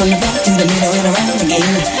 From the back to the middle and around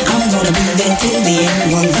again, I'm gonna be there till the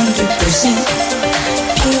end, 100%.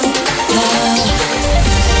 Pure love.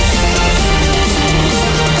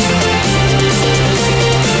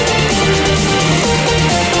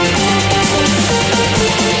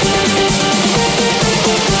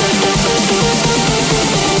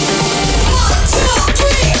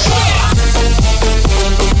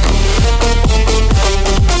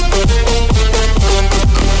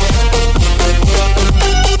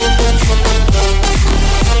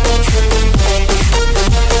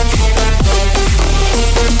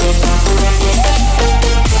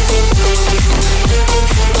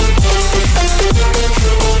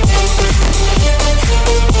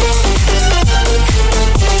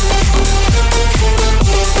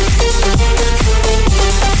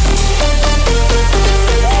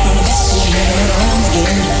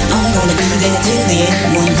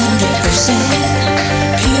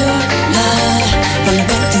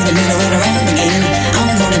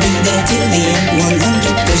 till the end,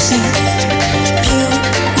 100% pure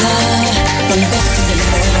love. From back to the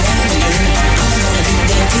middle and around again, I wanna be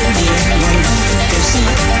there till the end,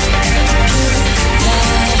 100% pure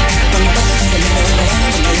love. From back to the middle and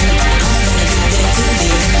around again, I wanna be there till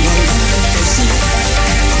the end, 100% pure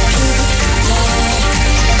love.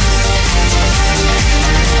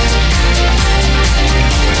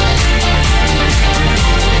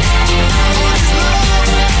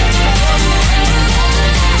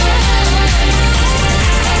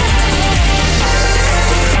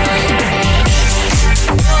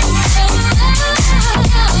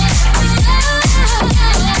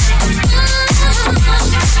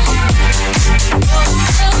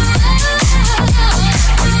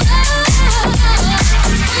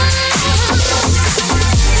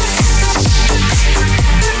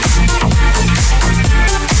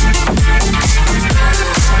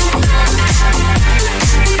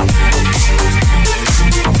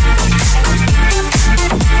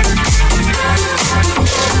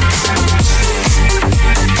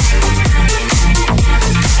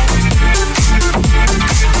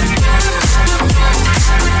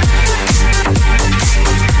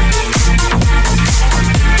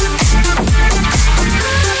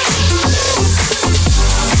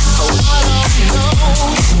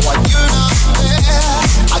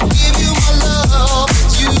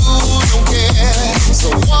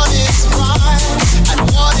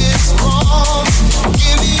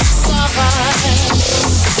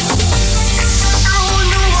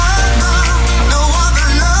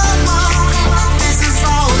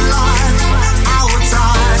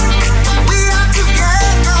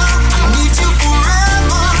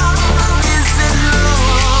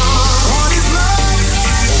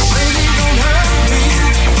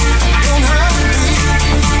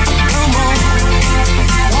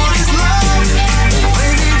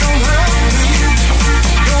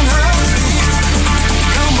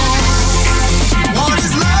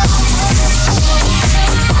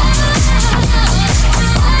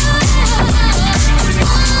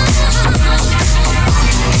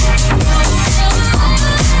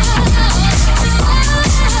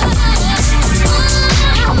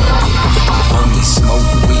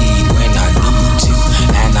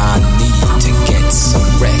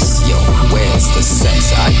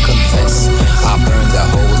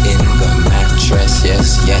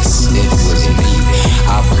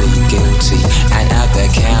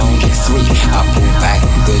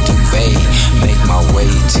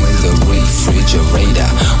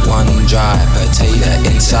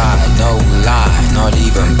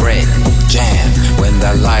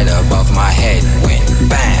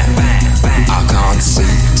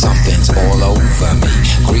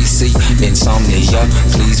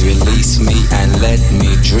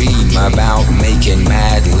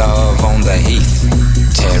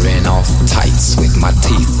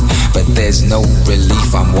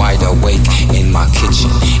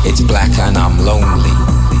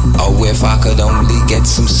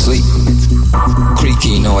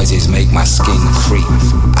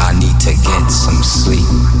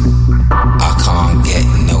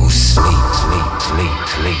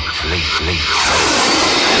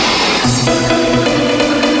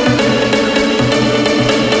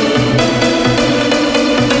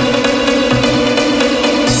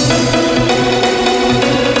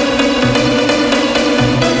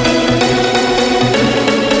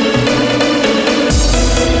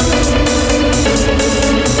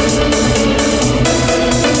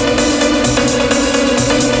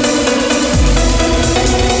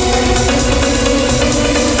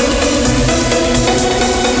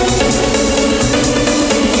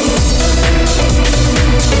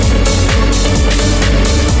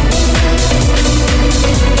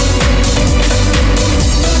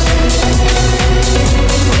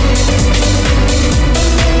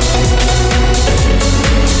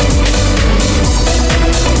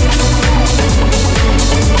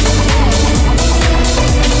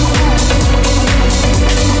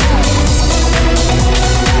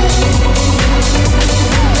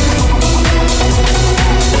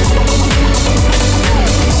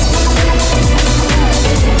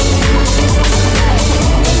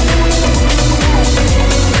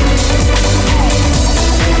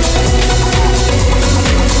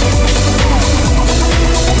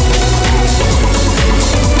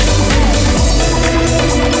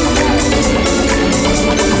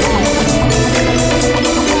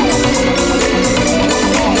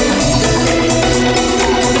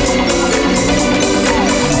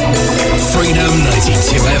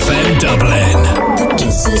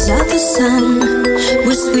 sun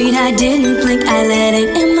was sweet, I didn't blink, I let it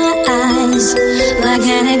in my eyes like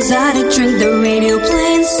an exotic drink, the radio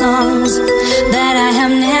playing songs that I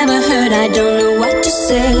have never heard. I don't know what to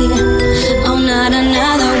say. Oh, not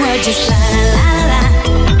another word, just la la la la.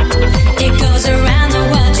 It goes around the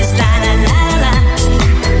world, just la la la la.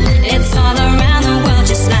 It's all around the world,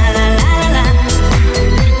 just la la la la.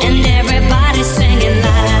 And everybody's singing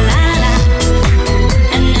la la la la.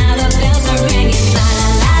 And now the bells are ringing la la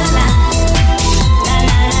la la. La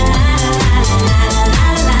la la la la la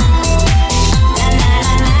la la.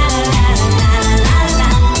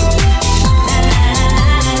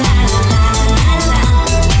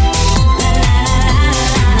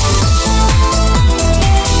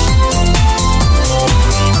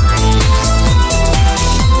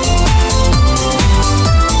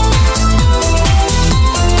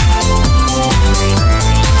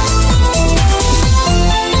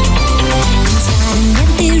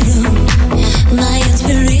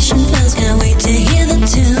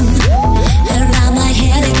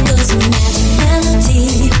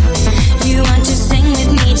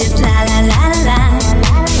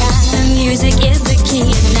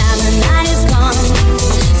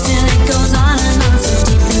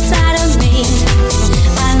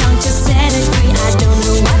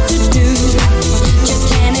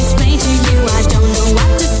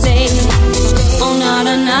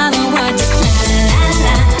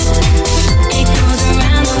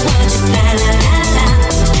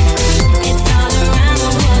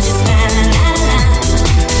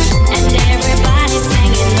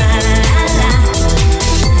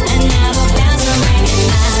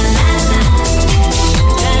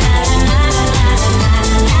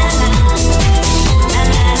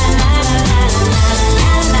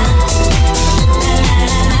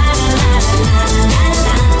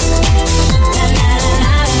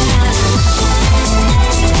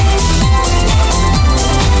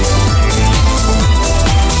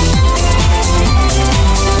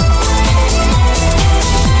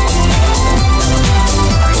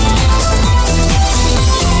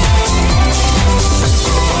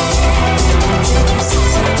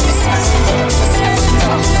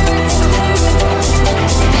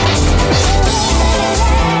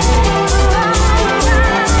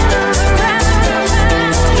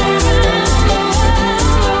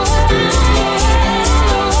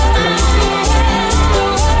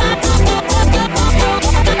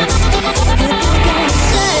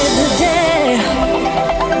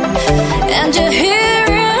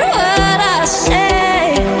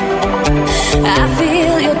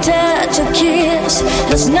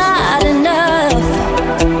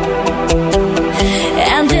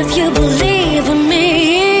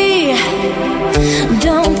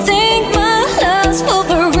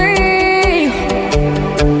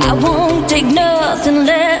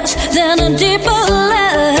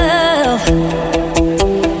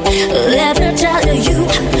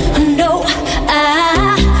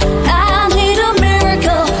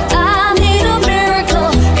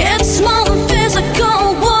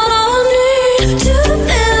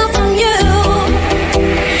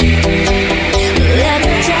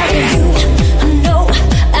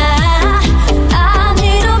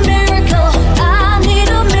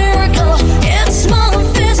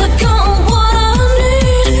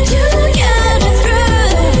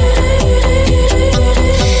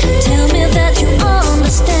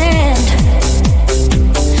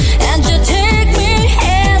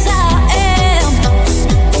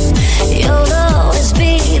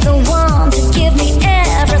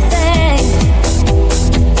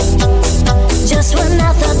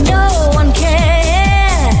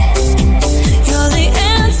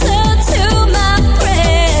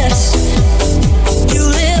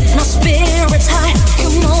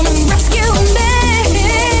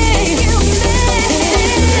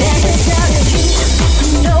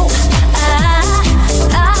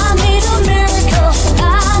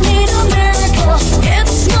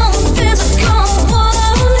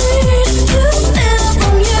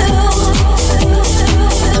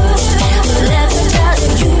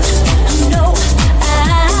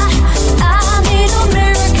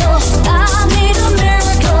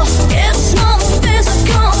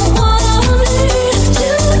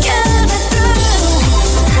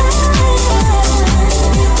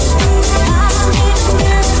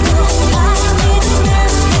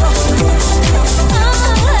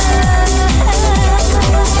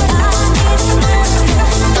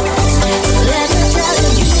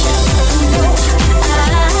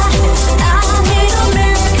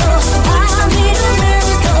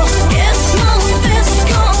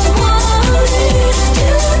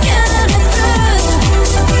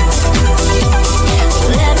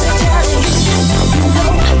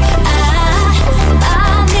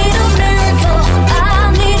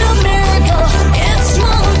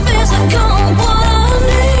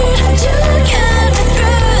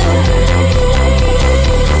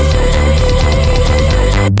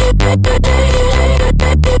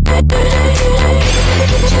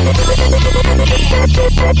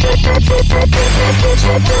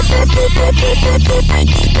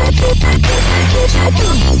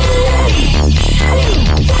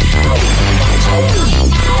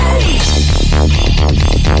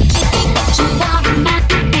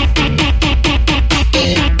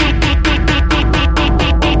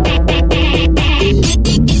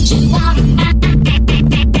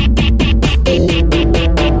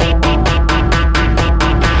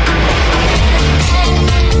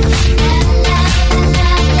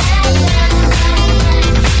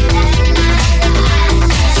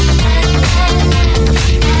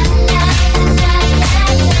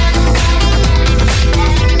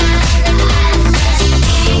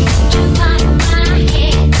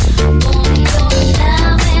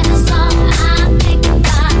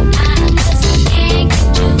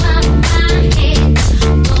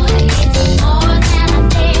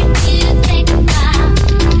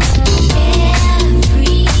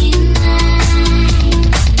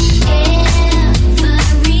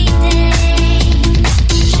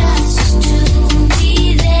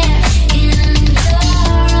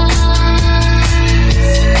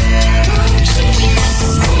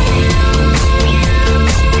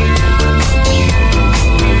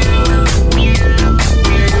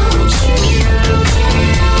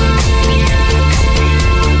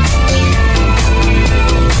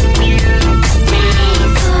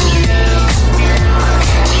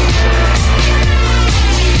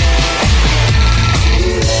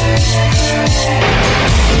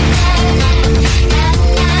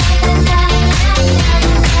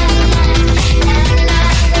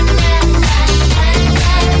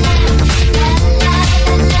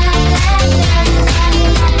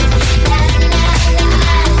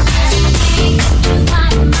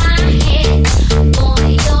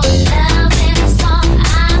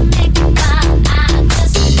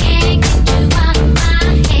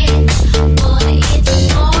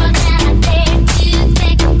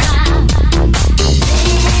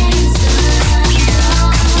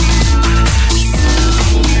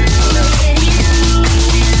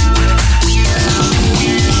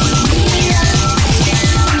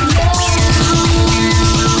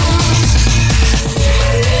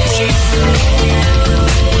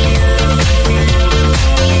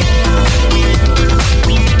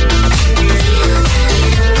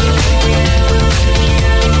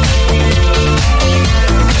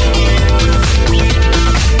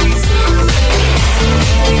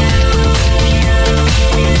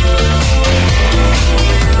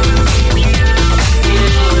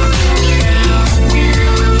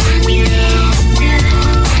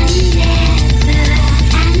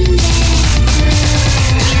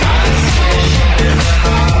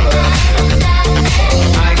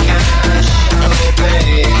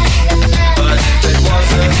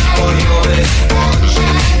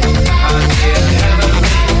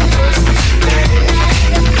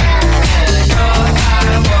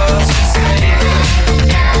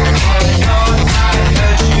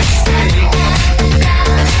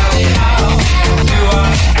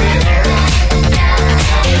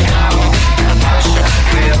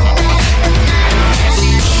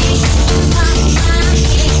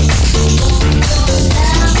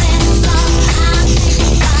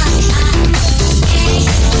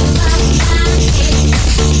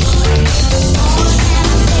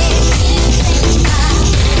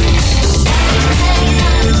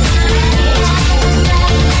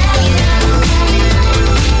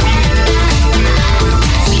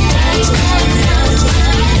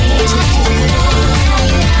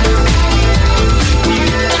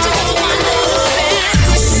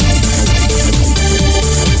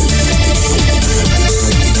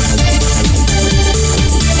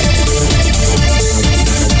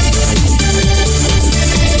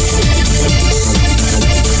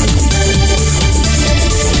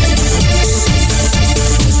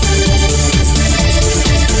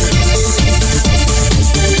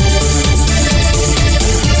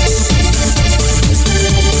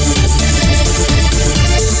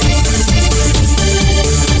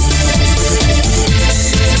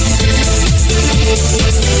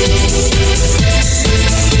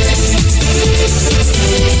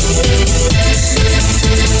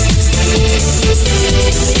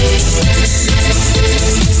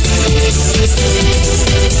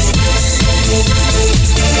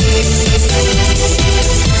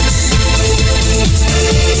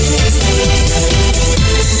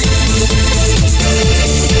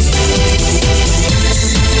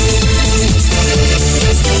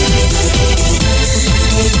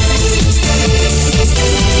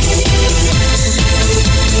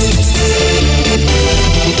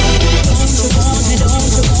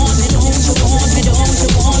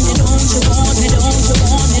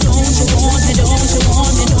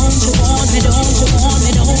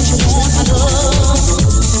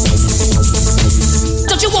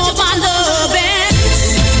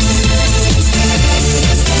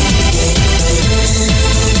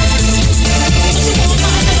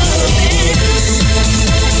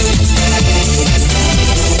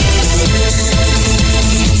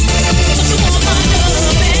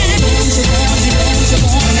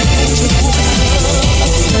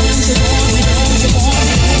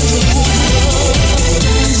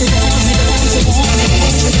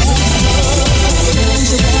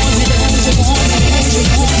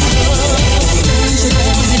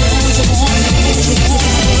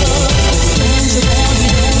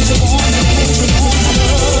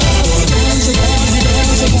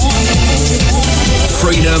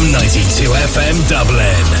 FM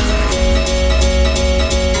Dublin.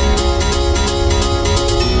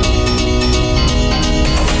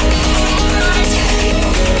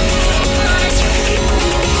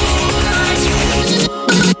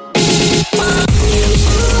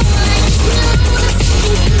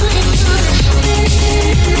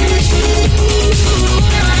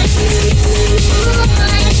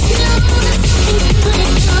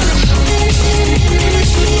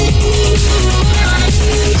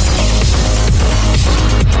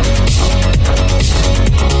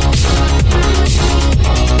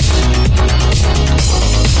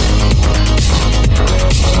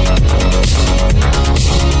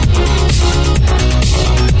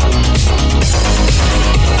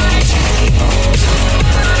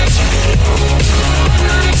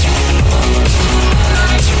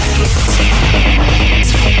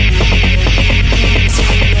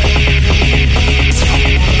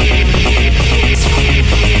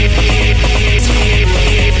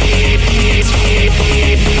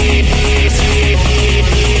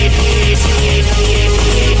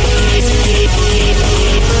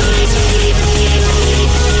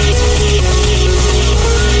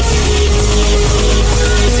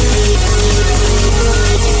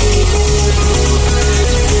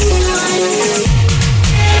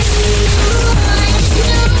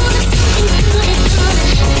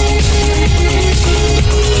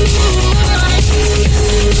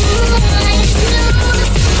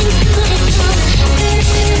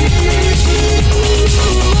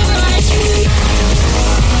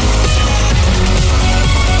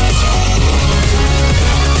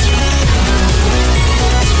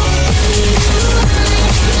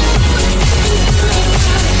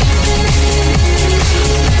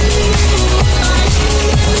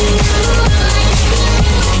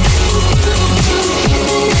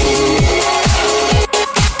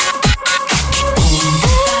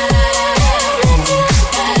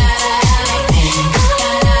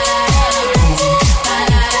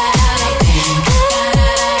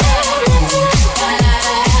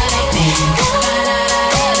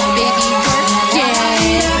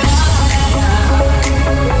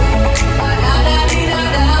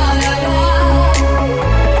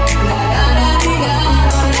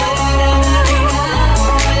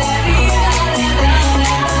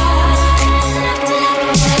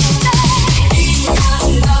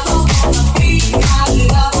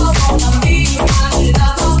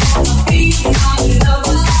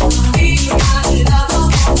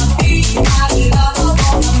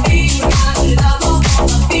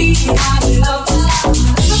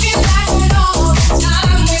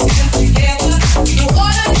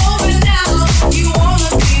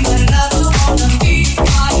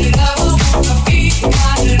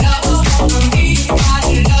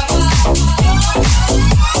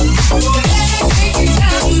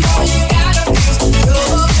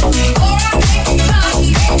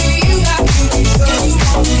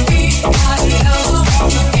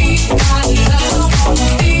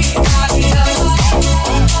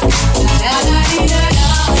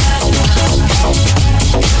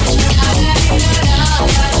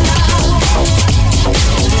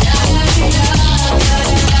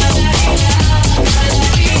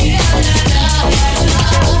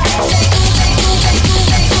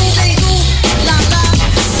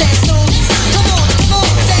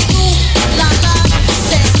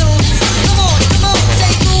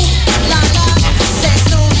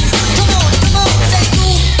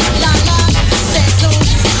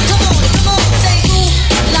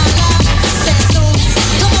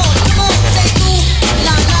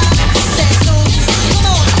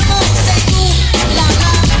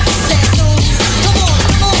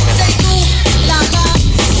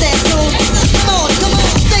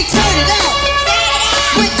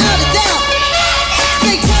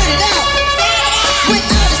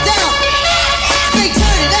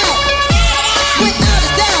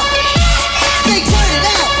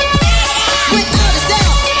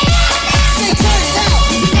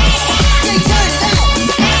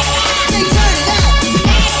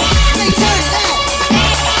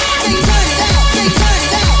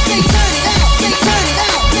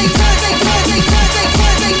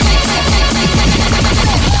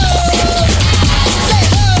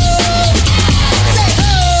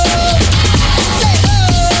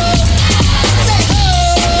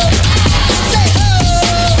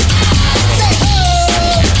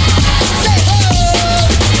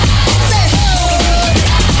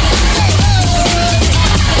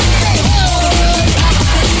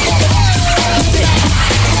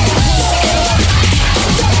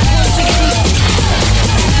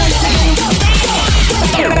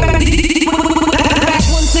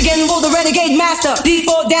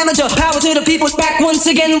 people's back once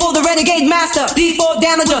again for the renegade master. D4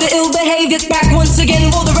 damager, the ill behavior's back once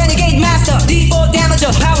again for the renegade master. D4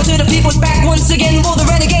 damager, power to the people's back once again for the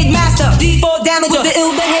renegade master. D4 damager, the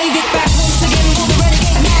ill behavior's back once again for the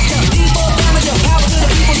renegade master. D4 damager, power to the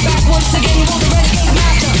people's back once again for the renegade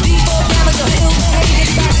master. D4 damager, the ill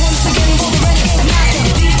behavior's back once again for the renegade master.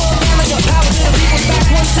 D4 damager, power to the people's back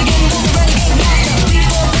once again for the renegade master.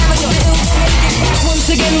 D4 damager, the ill behavior's back once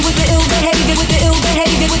again with the ill behavior, with the ill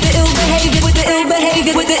behavior, with the ill behavior, with the ill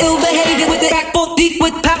behavior, with the ill behavior, with the back for deep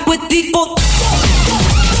with pop with deep for.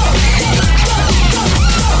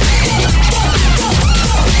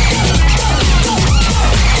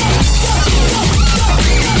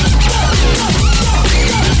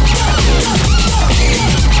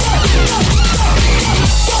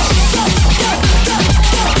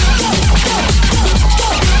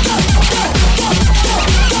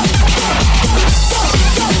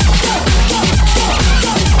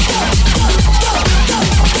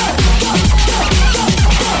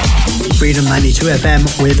 Freedom 92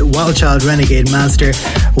 FM with Wild Child Renegade Master.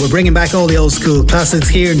 We're bringing back all the old school classics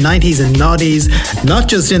here, 90s and noughties, not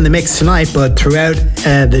just in the mix tonight, but throughout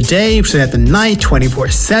the day, throughout the night,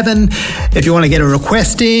 24/7. If you want to get a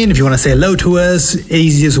request in, if you want to say hello to us,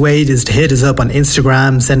 easiest way is to hit us up on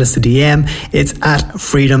Instagram, send us a DM. It's at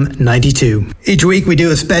Freedom92. Each week we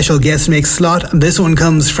do a special guest mix slot. This one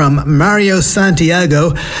comes from Mario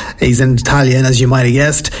Santiago. He's in Italian, as you might have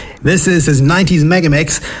guessed. This is his 90s mega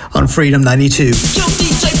mix on Freedom 92. Yo,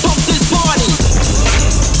 DJ, pump this party.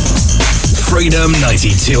 Freedom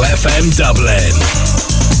 92 FM Dublin.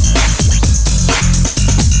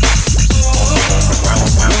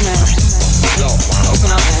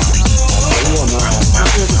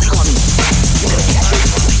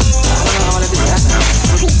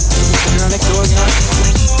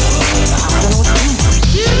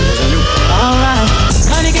 Alright,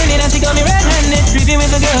 honey came in and she got me red-handed, creeping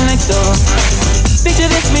with the girl next door. Picture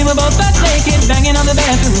this, we were both butt naked, banging on the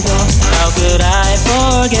bathroom door. How could I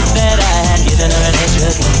forget that I had given her an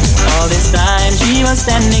extra key? All this time she was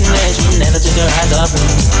standing there, she never took her eyes off me.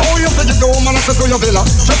 Oh, you think you do, man, access to your villa.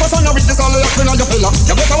 Trespass on your witness, all the queen on your pillar.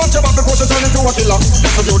 You better watch your back before she turn into a killer.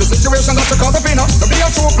 Listen to the situation that you cause a winner. To be a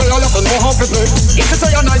true player, you have to know how to play. If you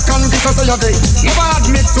say a night, can this say a day. Never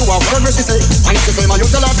admit to a word where she say. And if she claim you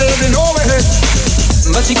tell her, baby, no way.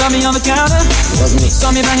 But she got me on the counter,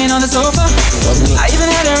 saw me banging on the sofa. I even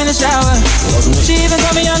had her in the shower. She even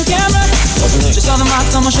got me on camera. She saw the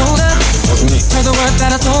marks on my shoulder. Heard the words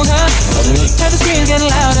that I told her. Heard the screams getting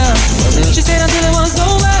louder. She stayed until it was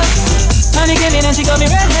over. Honey came in and she got me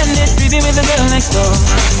red-handed, creeping with the girl next door.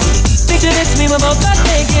 Picture this, we were both butt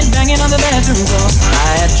naked, banging on the bathroom door.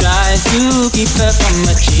 I had tried to keep her from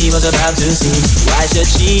what she was about to see. Why should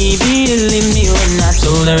she believe me when I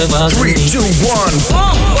told her it wasn't me? 3, 2, 1.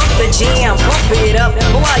 Pump up the jam, pump it up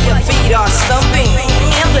while your feet are stumping.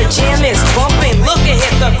 And the jam is bumping, look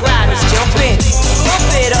ahead, the crowd is jumping.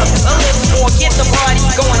 Pump it up a little more, get the party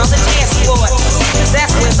going on the dance floor. See, 'cause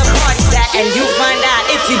that's where the party's at, and you find out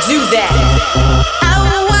if you do that.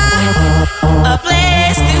 A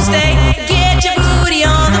place to stay. Get your booty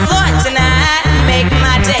on the floor tonight. Make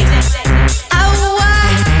my day.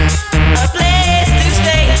 A place to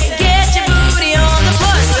stay. Get your booty on the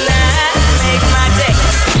floor tonight. Make my day.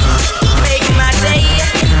 Make my day.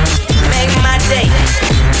 Make my day.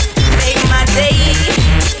 Make my day.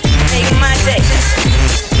 Make my day.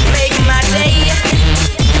 Make my day.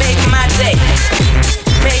 Make my day.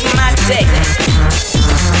 Make my day.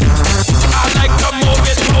 I like to move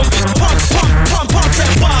it, pump, pump, pump, pump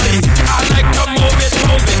that body. I like to move it,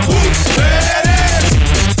 there it is.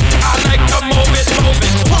 I like to move it, pump,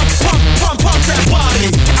 pump, pump, pump that body.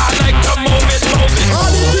 I like to move it,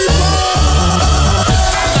 all the people.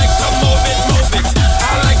 I like to move it,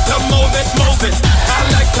 I like to move it, I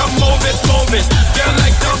like to move it, You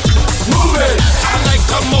like to move it. I like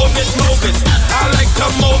to move it, I like to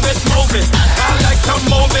move it, I like to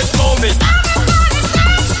move it,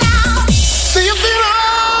 Do you feel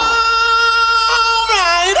alright?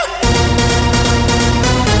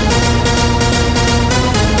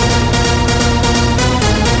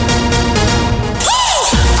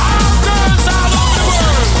 All girls all over the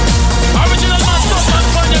world. Original man, stop man,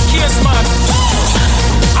 on your case, man.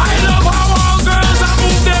 I love how all girls are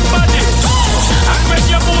move their body. And when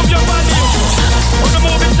you move your body, you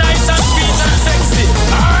move it nice and sweet and sexy.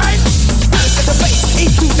 Alright? The bass, E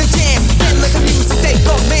to the J,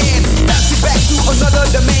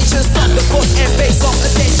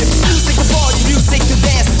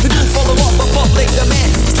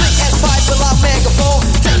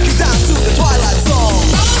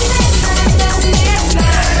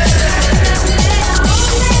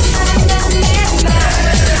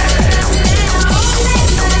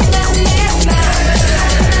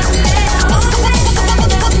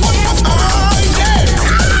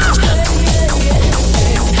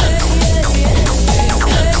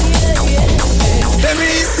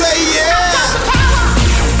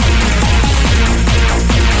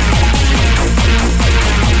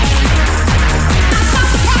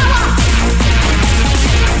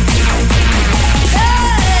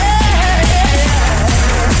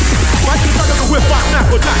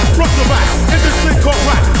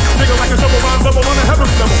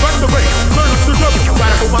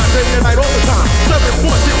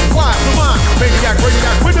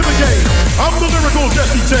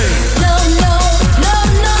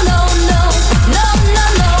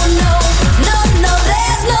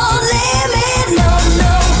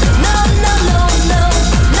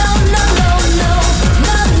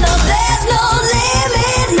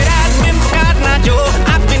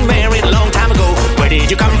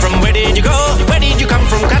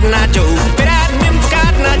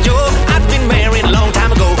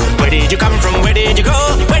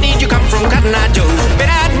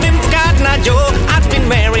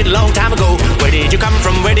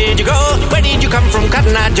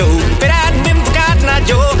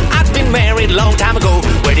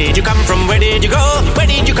 did you go? Where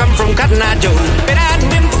did you come from, Cotton Eye Joe?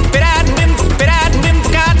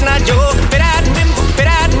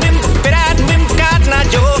 Cotton Eye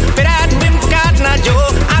Joe. Cotton Eye Joe.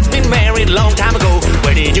 I've been married a long time ago.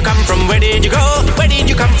 Where did you come from? Where did you go? Where did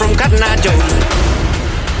you come from, Cotton Eye Joe?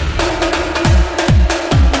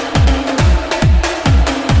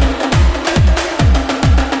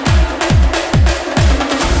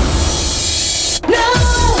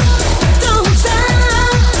 Don't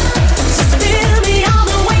stop, just feel me all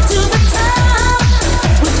the way to the top.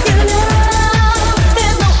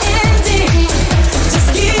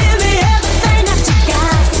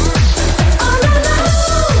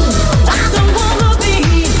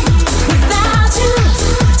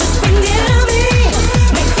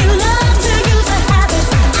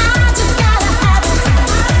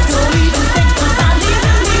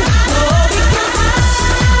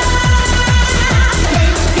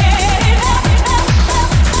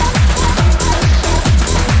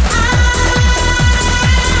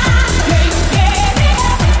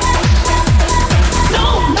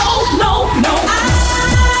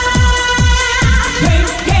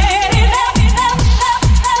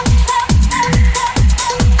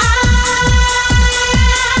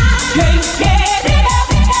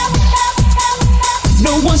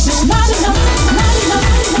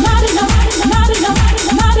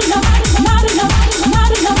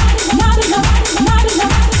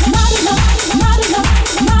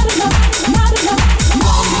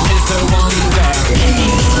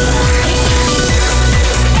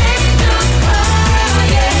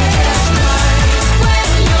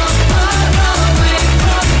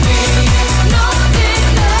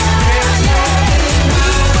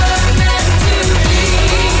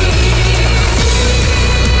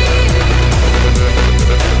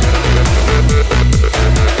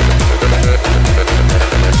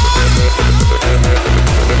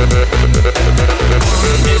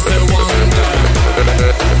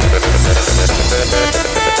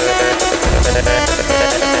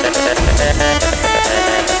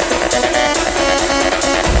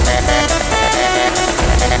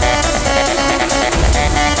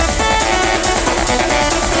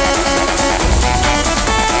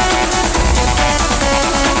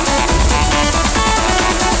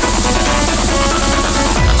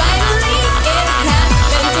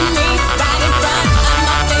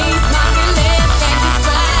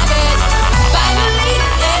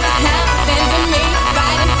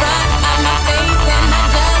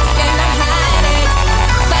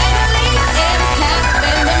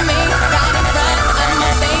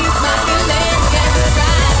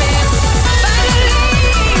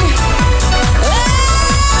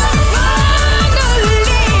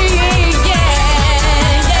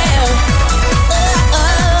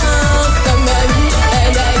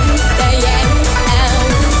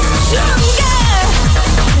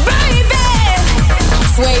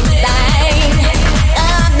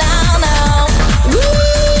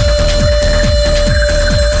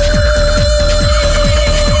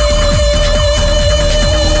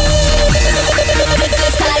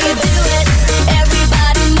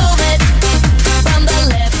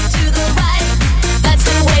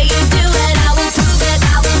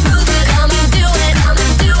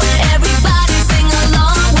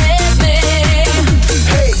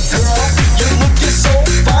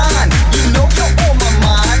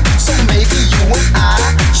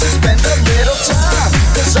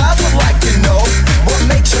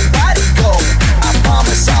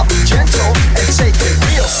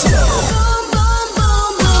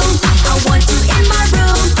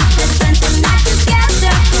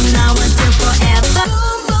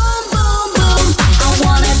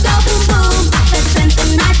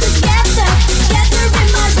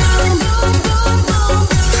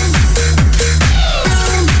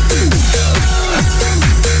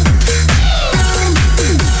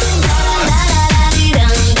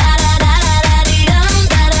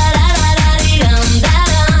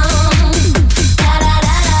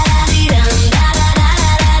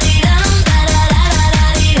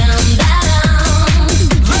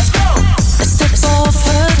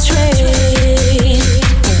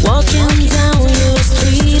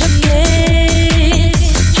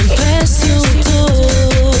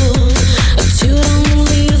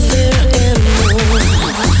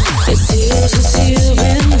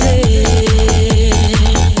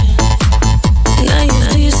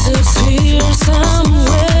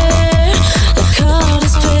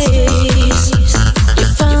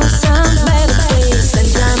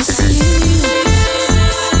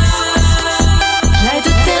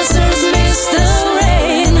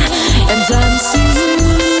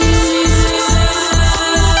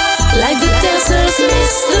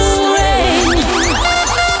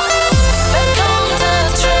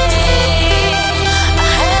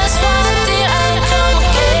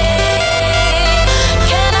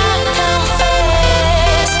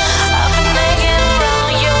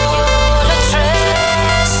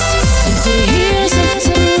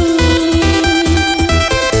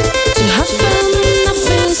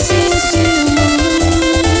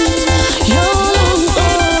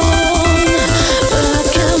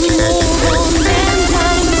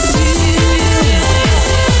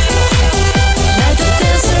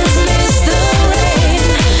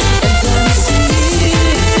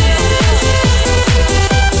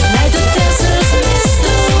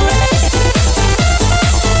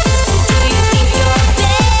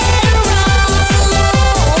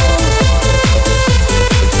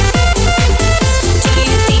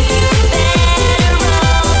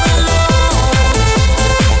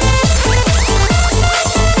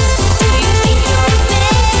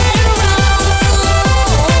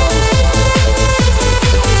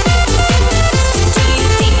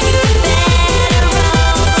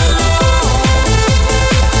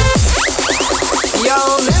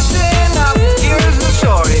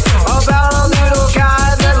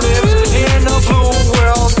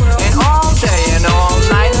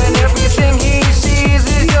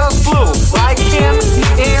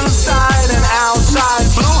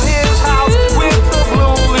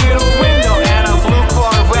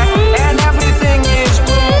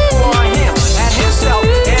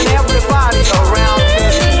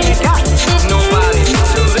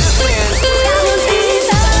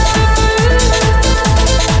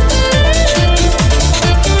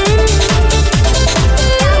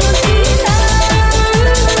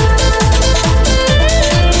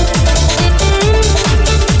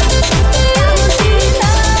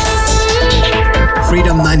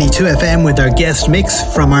 92FM with our guest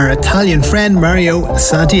mix from our Italian friend Mario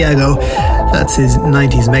Santiago. That's his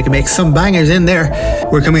 90s mega mix. Some bangers in there.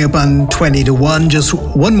 We're coming up on 20 to 1. Just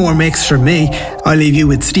one more mix from me. I'll leave you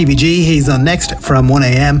with Stevie G. He's on next from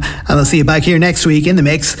 1am. And I'll see you back here next week in the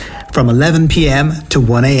mix from 11pm to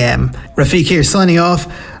 1am. Rafiq here signing off.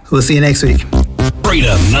 We'll see you next week.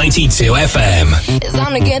 Freedom 92 FM. It's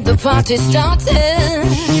time to get the party started.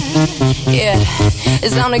 Yeah,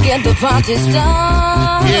 it's time to get the party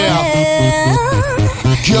started. Yeah.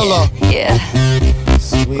 Killer. Yeah.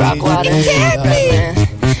 Rockwater, man.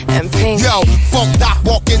 And pink. Yo, Funk Doc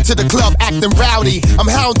walk into the club acting rowdy. I'm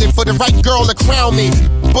hounding for the right girl to crown me.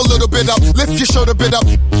 A little bit up, lift your shirt a bit up.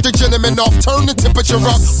 The gentleman off, turn the temperature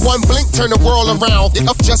up. One blink, turn the world around. If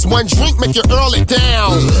just one drink, make you earl it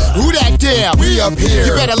down. Who that there? We up here.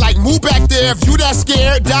 You better like move back there if you that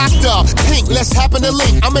scared. Doctor, Pink, let's happen to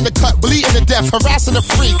link. I'm in the cut, bleeding to death, harassing a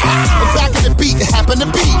freak. I'm back in the beat, it happened to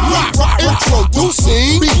be.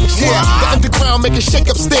 Introducing. Yeah, the underground make it shake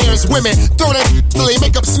upstairs. Women, throw that till they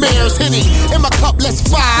make up smears. Henny, in my cup, let's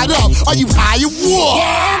fire it up. Are you high or what?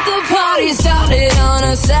 Get the party started on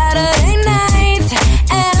a Saturday night.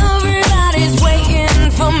 Everybody's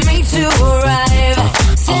waiting for me to arrive.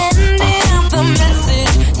 Sending out the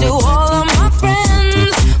message to all of my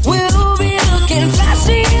friends. We'll be looking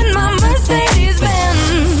flashy in my Mercedes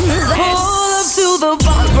Benz. Pull up to the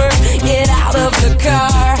bumper, get out of the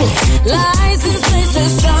car. License plate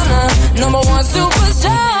says Shauna, #1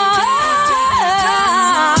 superstar.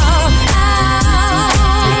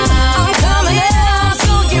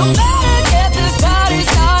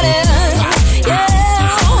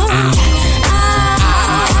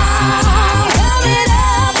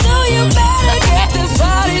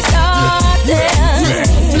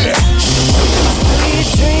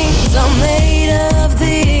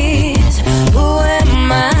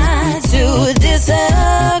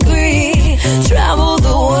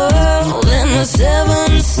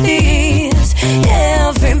 Seven seas,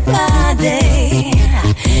 everybody,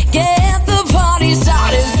 get the party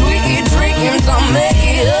started. Sweet drinking some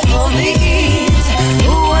made of these.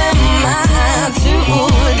 Who am I to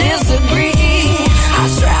disagree? I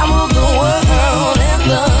travel the world and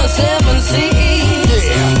the seven seas.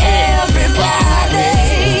 Everybody,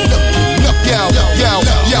 look,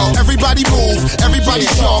 yo, everybody move, everybody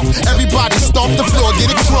jump, everybody stomp the floor,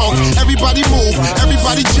 get it drunk. Everybody move,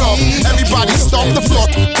 everybody jump, everybody stomp the floor.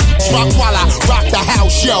 Rock Walla, rock the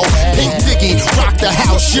house, yo. Pink Diggy, rock the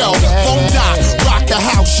house, yo. Funk Doc, rock the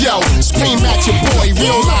house, yo. Scream at your boy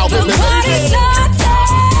real loud, baby.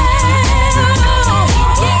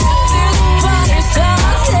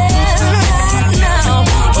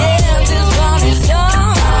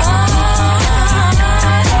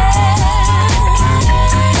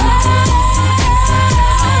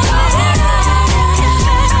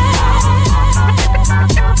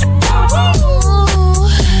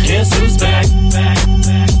 Guess who's back?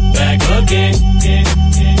 Back again.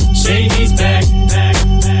 Shady's back.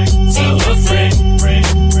 Tell a friend.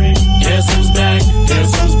 Guess who's back?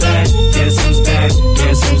 Guess who's back? Guess who's back?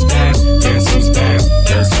 Guess who's back? Guess who's back?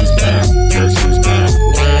 Guess who's back? Guess who's back?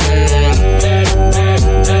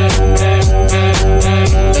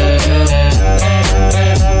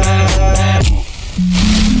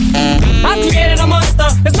 I've created a monster.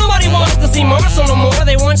 There's nobody wants to see Marshall no more.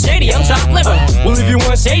 They want Shady, I'm chopped liver. Well, if you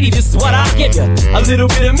want Shady, this is what I'll give you. A little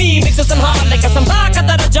bit of me mixed with some hard liquor, some vodka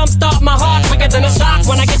that'll jumpstart my heart quicker than a shock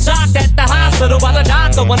when I get shocked at the hospital by the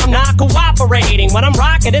doctor when I'm not cooperating. When I'm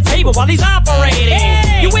rocking the table while he's operating.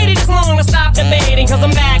 Hey! You waited this long to stop debating, cause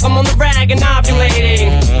I'm back, I'm on the rag and ovulating.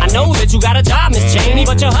 I know that you got a job, Miss Cheney,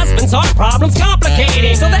 but your husband's heart problem's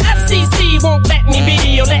complicating. So the FCC won't let me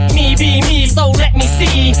be, or let me be me, so let me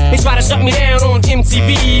see. They try to shut me down on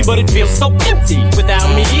MTV, but it feels so empty without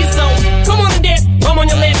me. So come on and dip, come on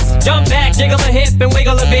your lips, jump back, jiggle a hip and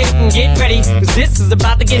wiggle a bit and get ready, cause this is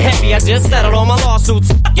about to get heavy. I just settled all my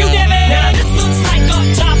lawsuits. Fuck you, Devin. Now this looks like a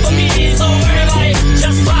job for me, so everybody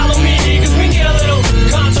just follow me, cause we need a little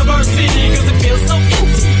controversy, cause it feels so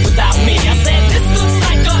empty without me. I said this looks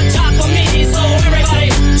like a job for me, so everybody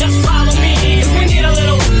just follow me, cause we need a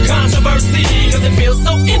little controversy, cause it feels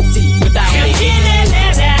so empty without me.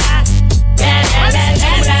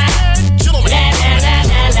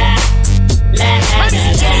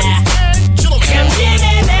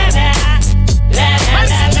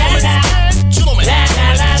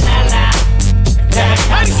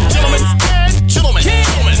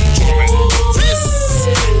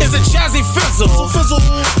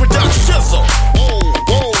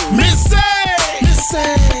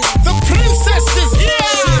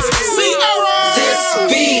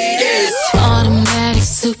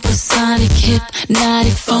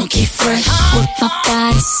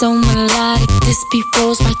 so melodic. This beat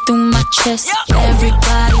rolls right through my chest.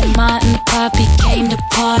 Everybody, ma and poppy came to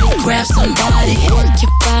party. Grab somebody, work your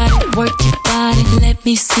body, work your body. Let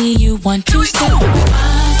me see you 1, 2, step. Rock it,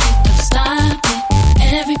 don't stop it.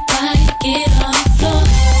 Everybody get on the floor.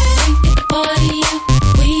 Bring the party up,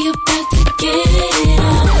 we about to get it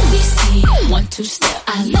on. Let me see you 1, 2, step.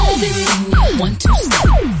 I love it when you 1, 2, step.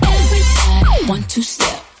 Everybody, 1, 2,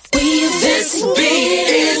 step. This beat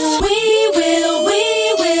is we will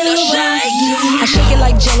rock you. I shake it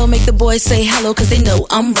like Jello, make the boys say hello, cause they know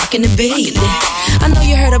I'm rocking the beat. I know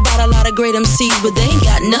you heard about a lot of great MCs, but they ain't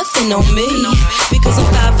got nothing on me. Because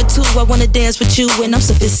I'm 5 for 2, I wanna dance with you, and I'm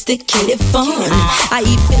sophisticated fun. I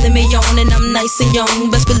eat filet mignon, and I'm nice and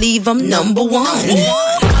young. Best believe I'm number 1. Rock it,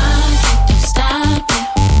 don't stop it.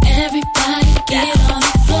 Everybody get on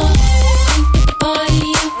the floor. Bring the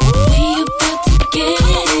party up, we about to get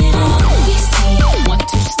it on. Let me see you 1,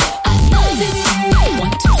 2, step. I love it when you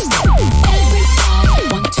 1, 2, step. Everybody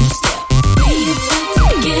 1, 2, step. We about to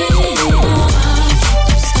get it on.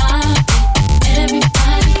 Don't stop it.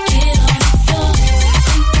 Everybody get on the floor.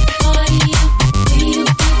 Bring the party up, we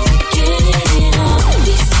about to get it on. Let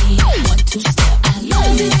me see you 1, 2, step. I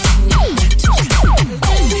love it when you 1, 2, step.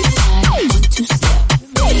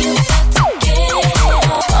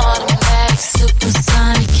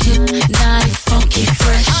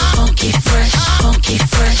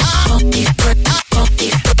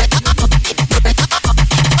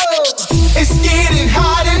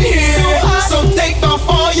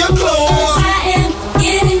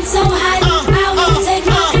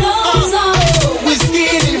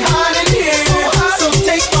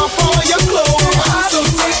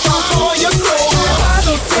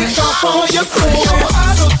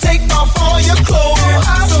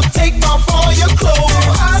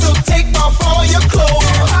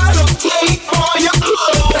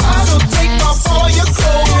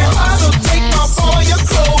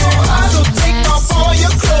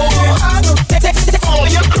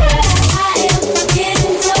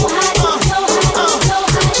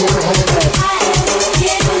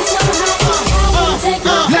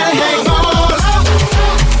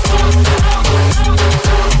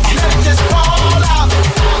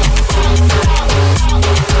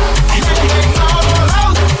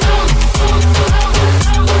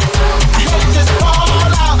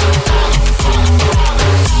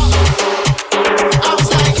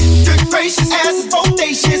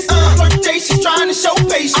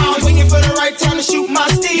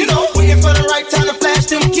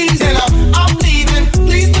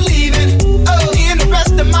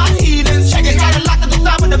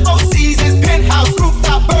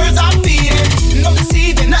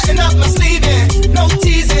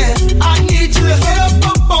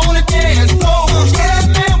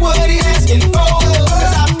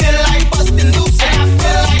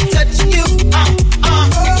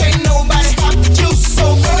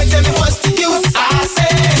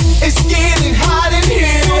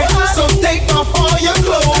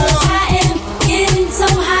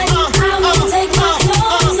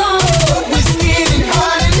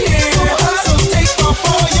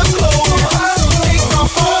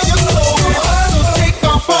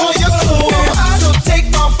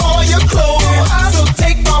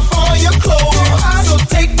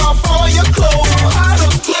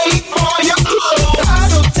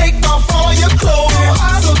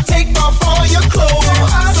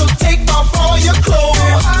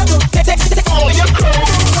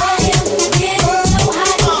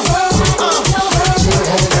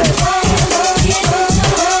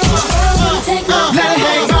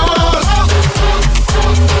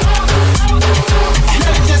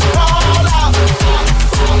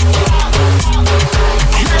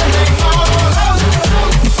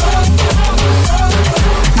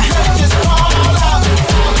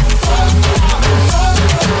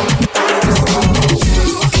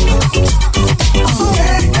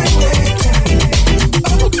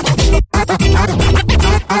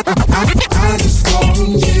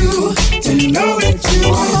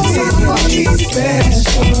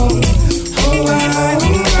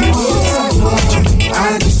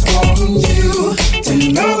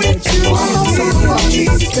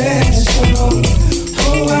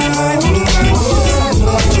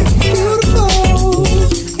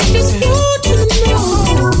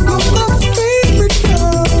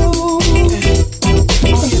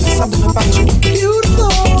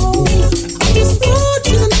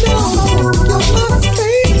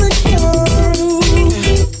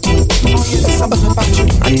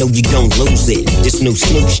 I know you gon' lose it. This new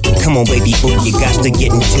snoosh, come on baby boo, you got to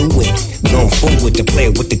get into it. Going forward to play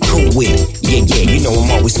with the cool wit. Yeah, you know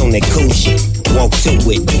I'm always on that cool shit. Walk to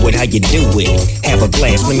it, do it how you do it. Have a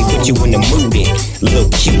glass, let me put you in the mood. Little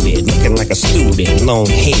cupid, looking like a student. Long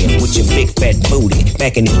hair with your big fat booty.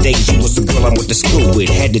 Back in the days, you was the girl I went to school with.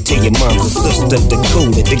 Had to tell your mom and sister to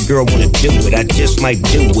cool it. The girl wanna do it, I just might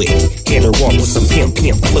do it. Hit her off with some pimp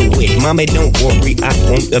fluid. Mommy, don't worry, I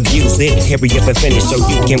won't abuse it. Hurry up and finish so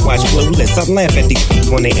you can watch Clueless. I laugh at these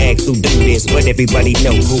when they ask who do this, but everybody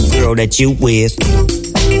know who girl that you is.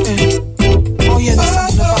 Oh yeah, there's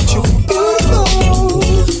something about you.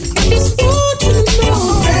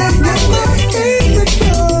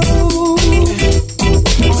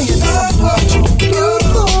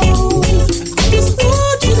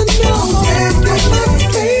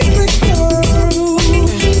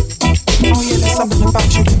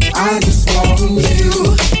 I just want you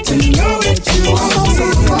to know that you are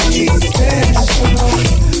somebody special.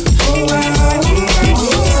 Oh,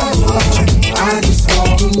 I just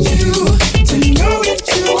want you to know that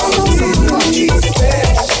you are somebody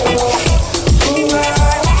special.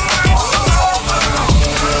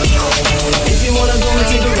 If you wanna go and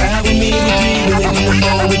take a ride with me, we can do it in the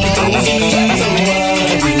fall with the cozies.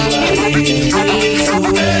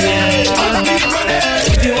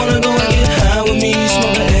 If you wanna go and get high with me,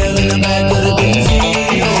 smoke a L in the back of the Benzie.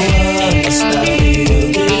 Must I feel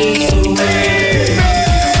this way?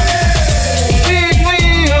 Big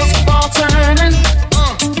wheels keep on turning.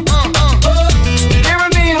 Carry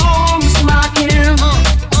me home, Mr. Markin.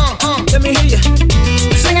 Let me hear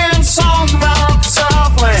you singing songs about the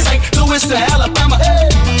Southland, St. Louis to Alabama.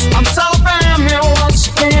 I'm South Bam here once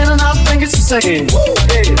again, and I think it's the same. Oh,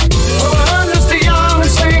 I'm just a young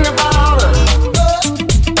and sing about her.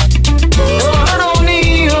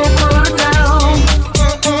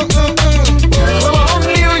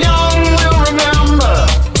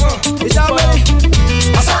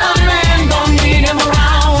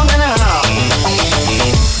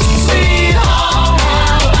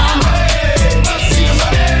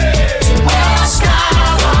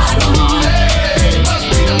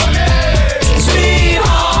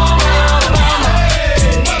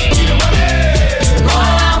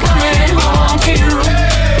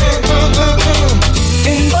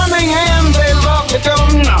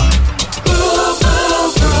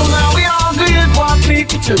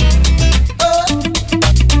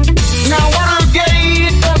 Now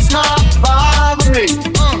Watergate does not bother me.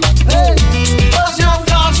 Cause your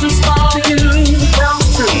conscience follow you down the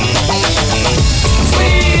street.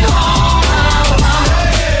 Sweet home Alabama,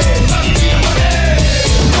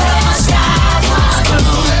 where the skies are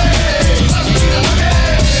blue.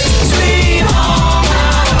 Sweet home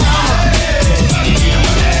Alabama,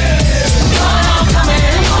 I'm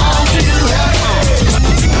coming home to you.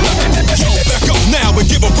 Yo, back up now and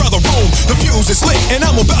give a brother room. The fuse is lit and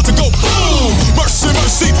I'm about to go boom. Mercy,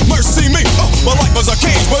 mercy, mercy me. Oh, my life is a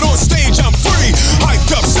cage, but on stage I'm free.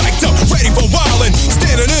 Hyped up, psyched up, ready for wildin'.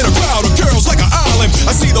 Standing in a crowd of girls like an island.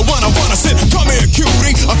 I see the one I wanna sit. Come here,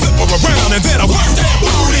 cutie. I flip her around and then I work that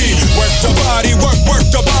booty. Work the body, work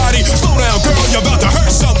the body. Slow down, girl, you're about to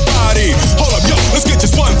hurt somebody. Hold up, yo, let's get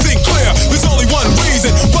just one thing clear. There's only one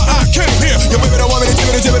reason why I came here. You women don't want me to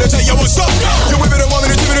tell you what's up. You women don't want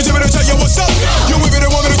me to tell you what's up. You women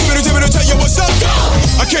don't want me to tell you what's up.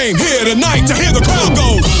 I came here tonight to hear the crowd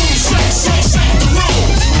go. Boom, shake, shake, shake the room.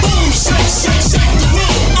 Boom, shake, shake, shake the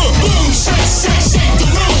room. Boom, shake, shake, shake the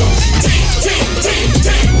room. Tick, tick, tick,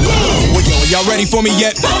 tick, boom. Well, yo, are y'all ready for me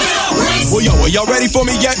yet? Pump it up, Prince. Well, yo, are y'all ready for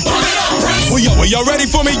me yet? Pump it up, Prince. Well, yo, are y'all ready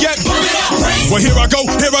for me yet? Pump it up, Prince. Well, here I go,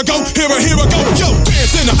 here I go, here I go. Yo,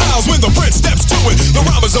 dance in the aisles when the Prince steps to it. The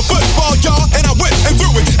rhyme is a football, y'all, and I went and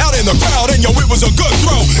threw it out in the crowd, and yo, it was a good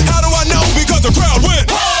throw. How do I know? Because the crowd went.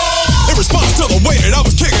 In response to the way that I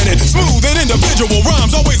was kicking it, smooth and individual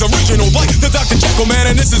rhymes, always original, like the Dr. Jekyll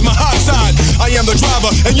man, and this is my hot side. I am the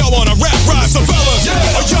driver, and y'all on a rap ride. So fellas,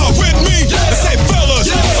 are y'all with me? I say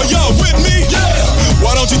fellas, are y'all with me?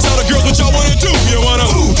 Why don't you tell the girls what y'all wanna do? You wanna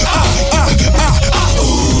ooh,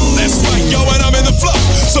 ooh. That's right, yo, and I'm in the flow.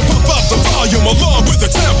 So pump up the volume along with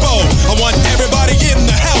the tempo. I want everybody in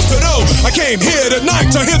the house to know I came here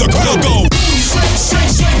tonight to hear the crowd go. Boom, shake,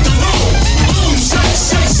 shake, shake the room. Boom, shake,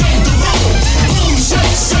 shake, shake the room. Boom,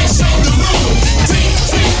 shake, shake, shake the room.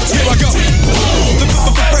 Here I go. The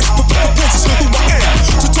fresh prince is who I am.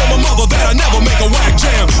 To tell my mother that I never make a whack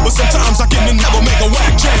jam. But sometimes I can never make a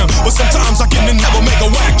whack jam. But sometimes I can never make a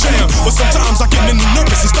whack jam. But sometimes I get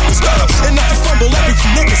nervous and start to stutter. And if I fumble, I be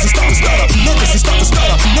nervous and start to stutter. Nervous and start to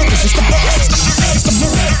stutter. Nervous and start to stutter.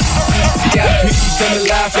 VIP coming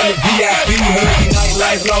live from the VIP. Heard the nightlife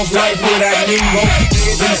life, lost life without me.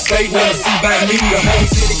 Niggas in the state wanna see by me. The whole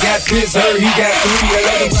city got this, her, he got three. That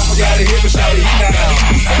other rapper got a hip and shout he not out.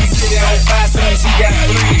 Some city on 5 cents, he got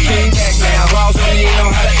 3. The king back now. Balls on he ain't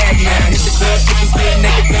know how to act now. Hit the club, strip and spin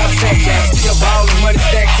naked, now sack down. Still ballin', money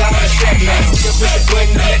stacked out on the shack now. Still push the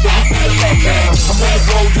button and let the roof pull it back down. I'm on the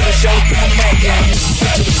road to the shows, put my back down.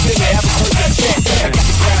 Sit to the city, have a perfect chat. I got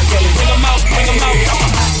the crowd yelling, bring 'em out, bring 'em out. I'm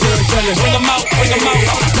a hot girl yelling, bring 'em out, bring 'em out.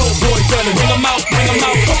 I'm a dope boy yelling, bring 'em out, bring 'em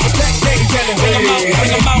out. Black gang yelling, bring 'em out,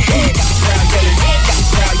 bring 'em out. Got the crowd yelling, got the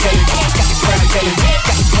crowd yelling, got the crowd yelling,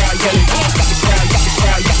 got the crowd yelling, got the crowd, got the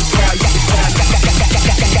crowd, got the crowd, got the crowd,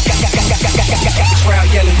 got the crowd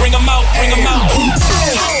yelling, bring 'em out, bring 'em out.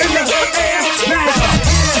 In the air now,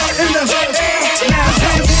 in the air now.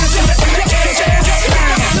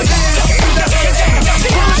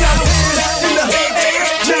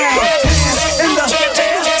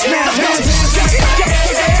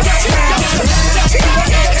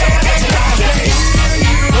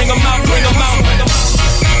 Bring 'em out, bring 'em out,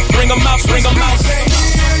 bring 'em out, bring 'em out,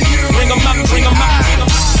 bring 'em out, bring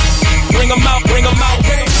 'em out, bring 'em out, bring 'em out,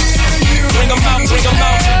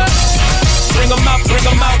 bring 'em out, bring 'em out, bring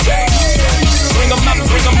 'em out, bring 'em out,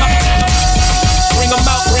 bring 'em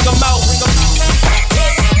out, bring 'em out.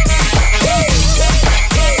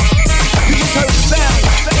 You just heard the sound.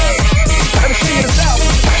 Let me sing it out.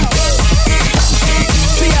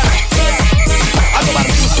 See I go by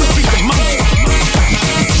the name of the monster.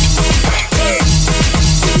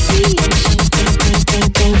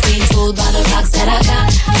 Don't be fooled by the rocks that I got.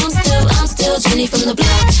 I'm still Jenny from the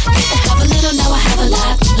block. Used to have a little, now I have a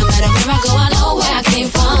lot. No matter where I go, I know where I came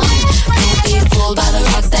from. Don't be fooled by the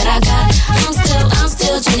rocks that I got. I'm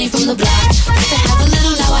still Jenny from the block. Used to have a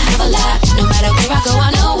little, now I have a lot. No matter where I go,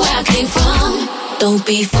 I know where I came from. Don't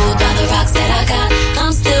be fooled by the rocks that I got.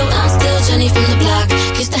 I'm still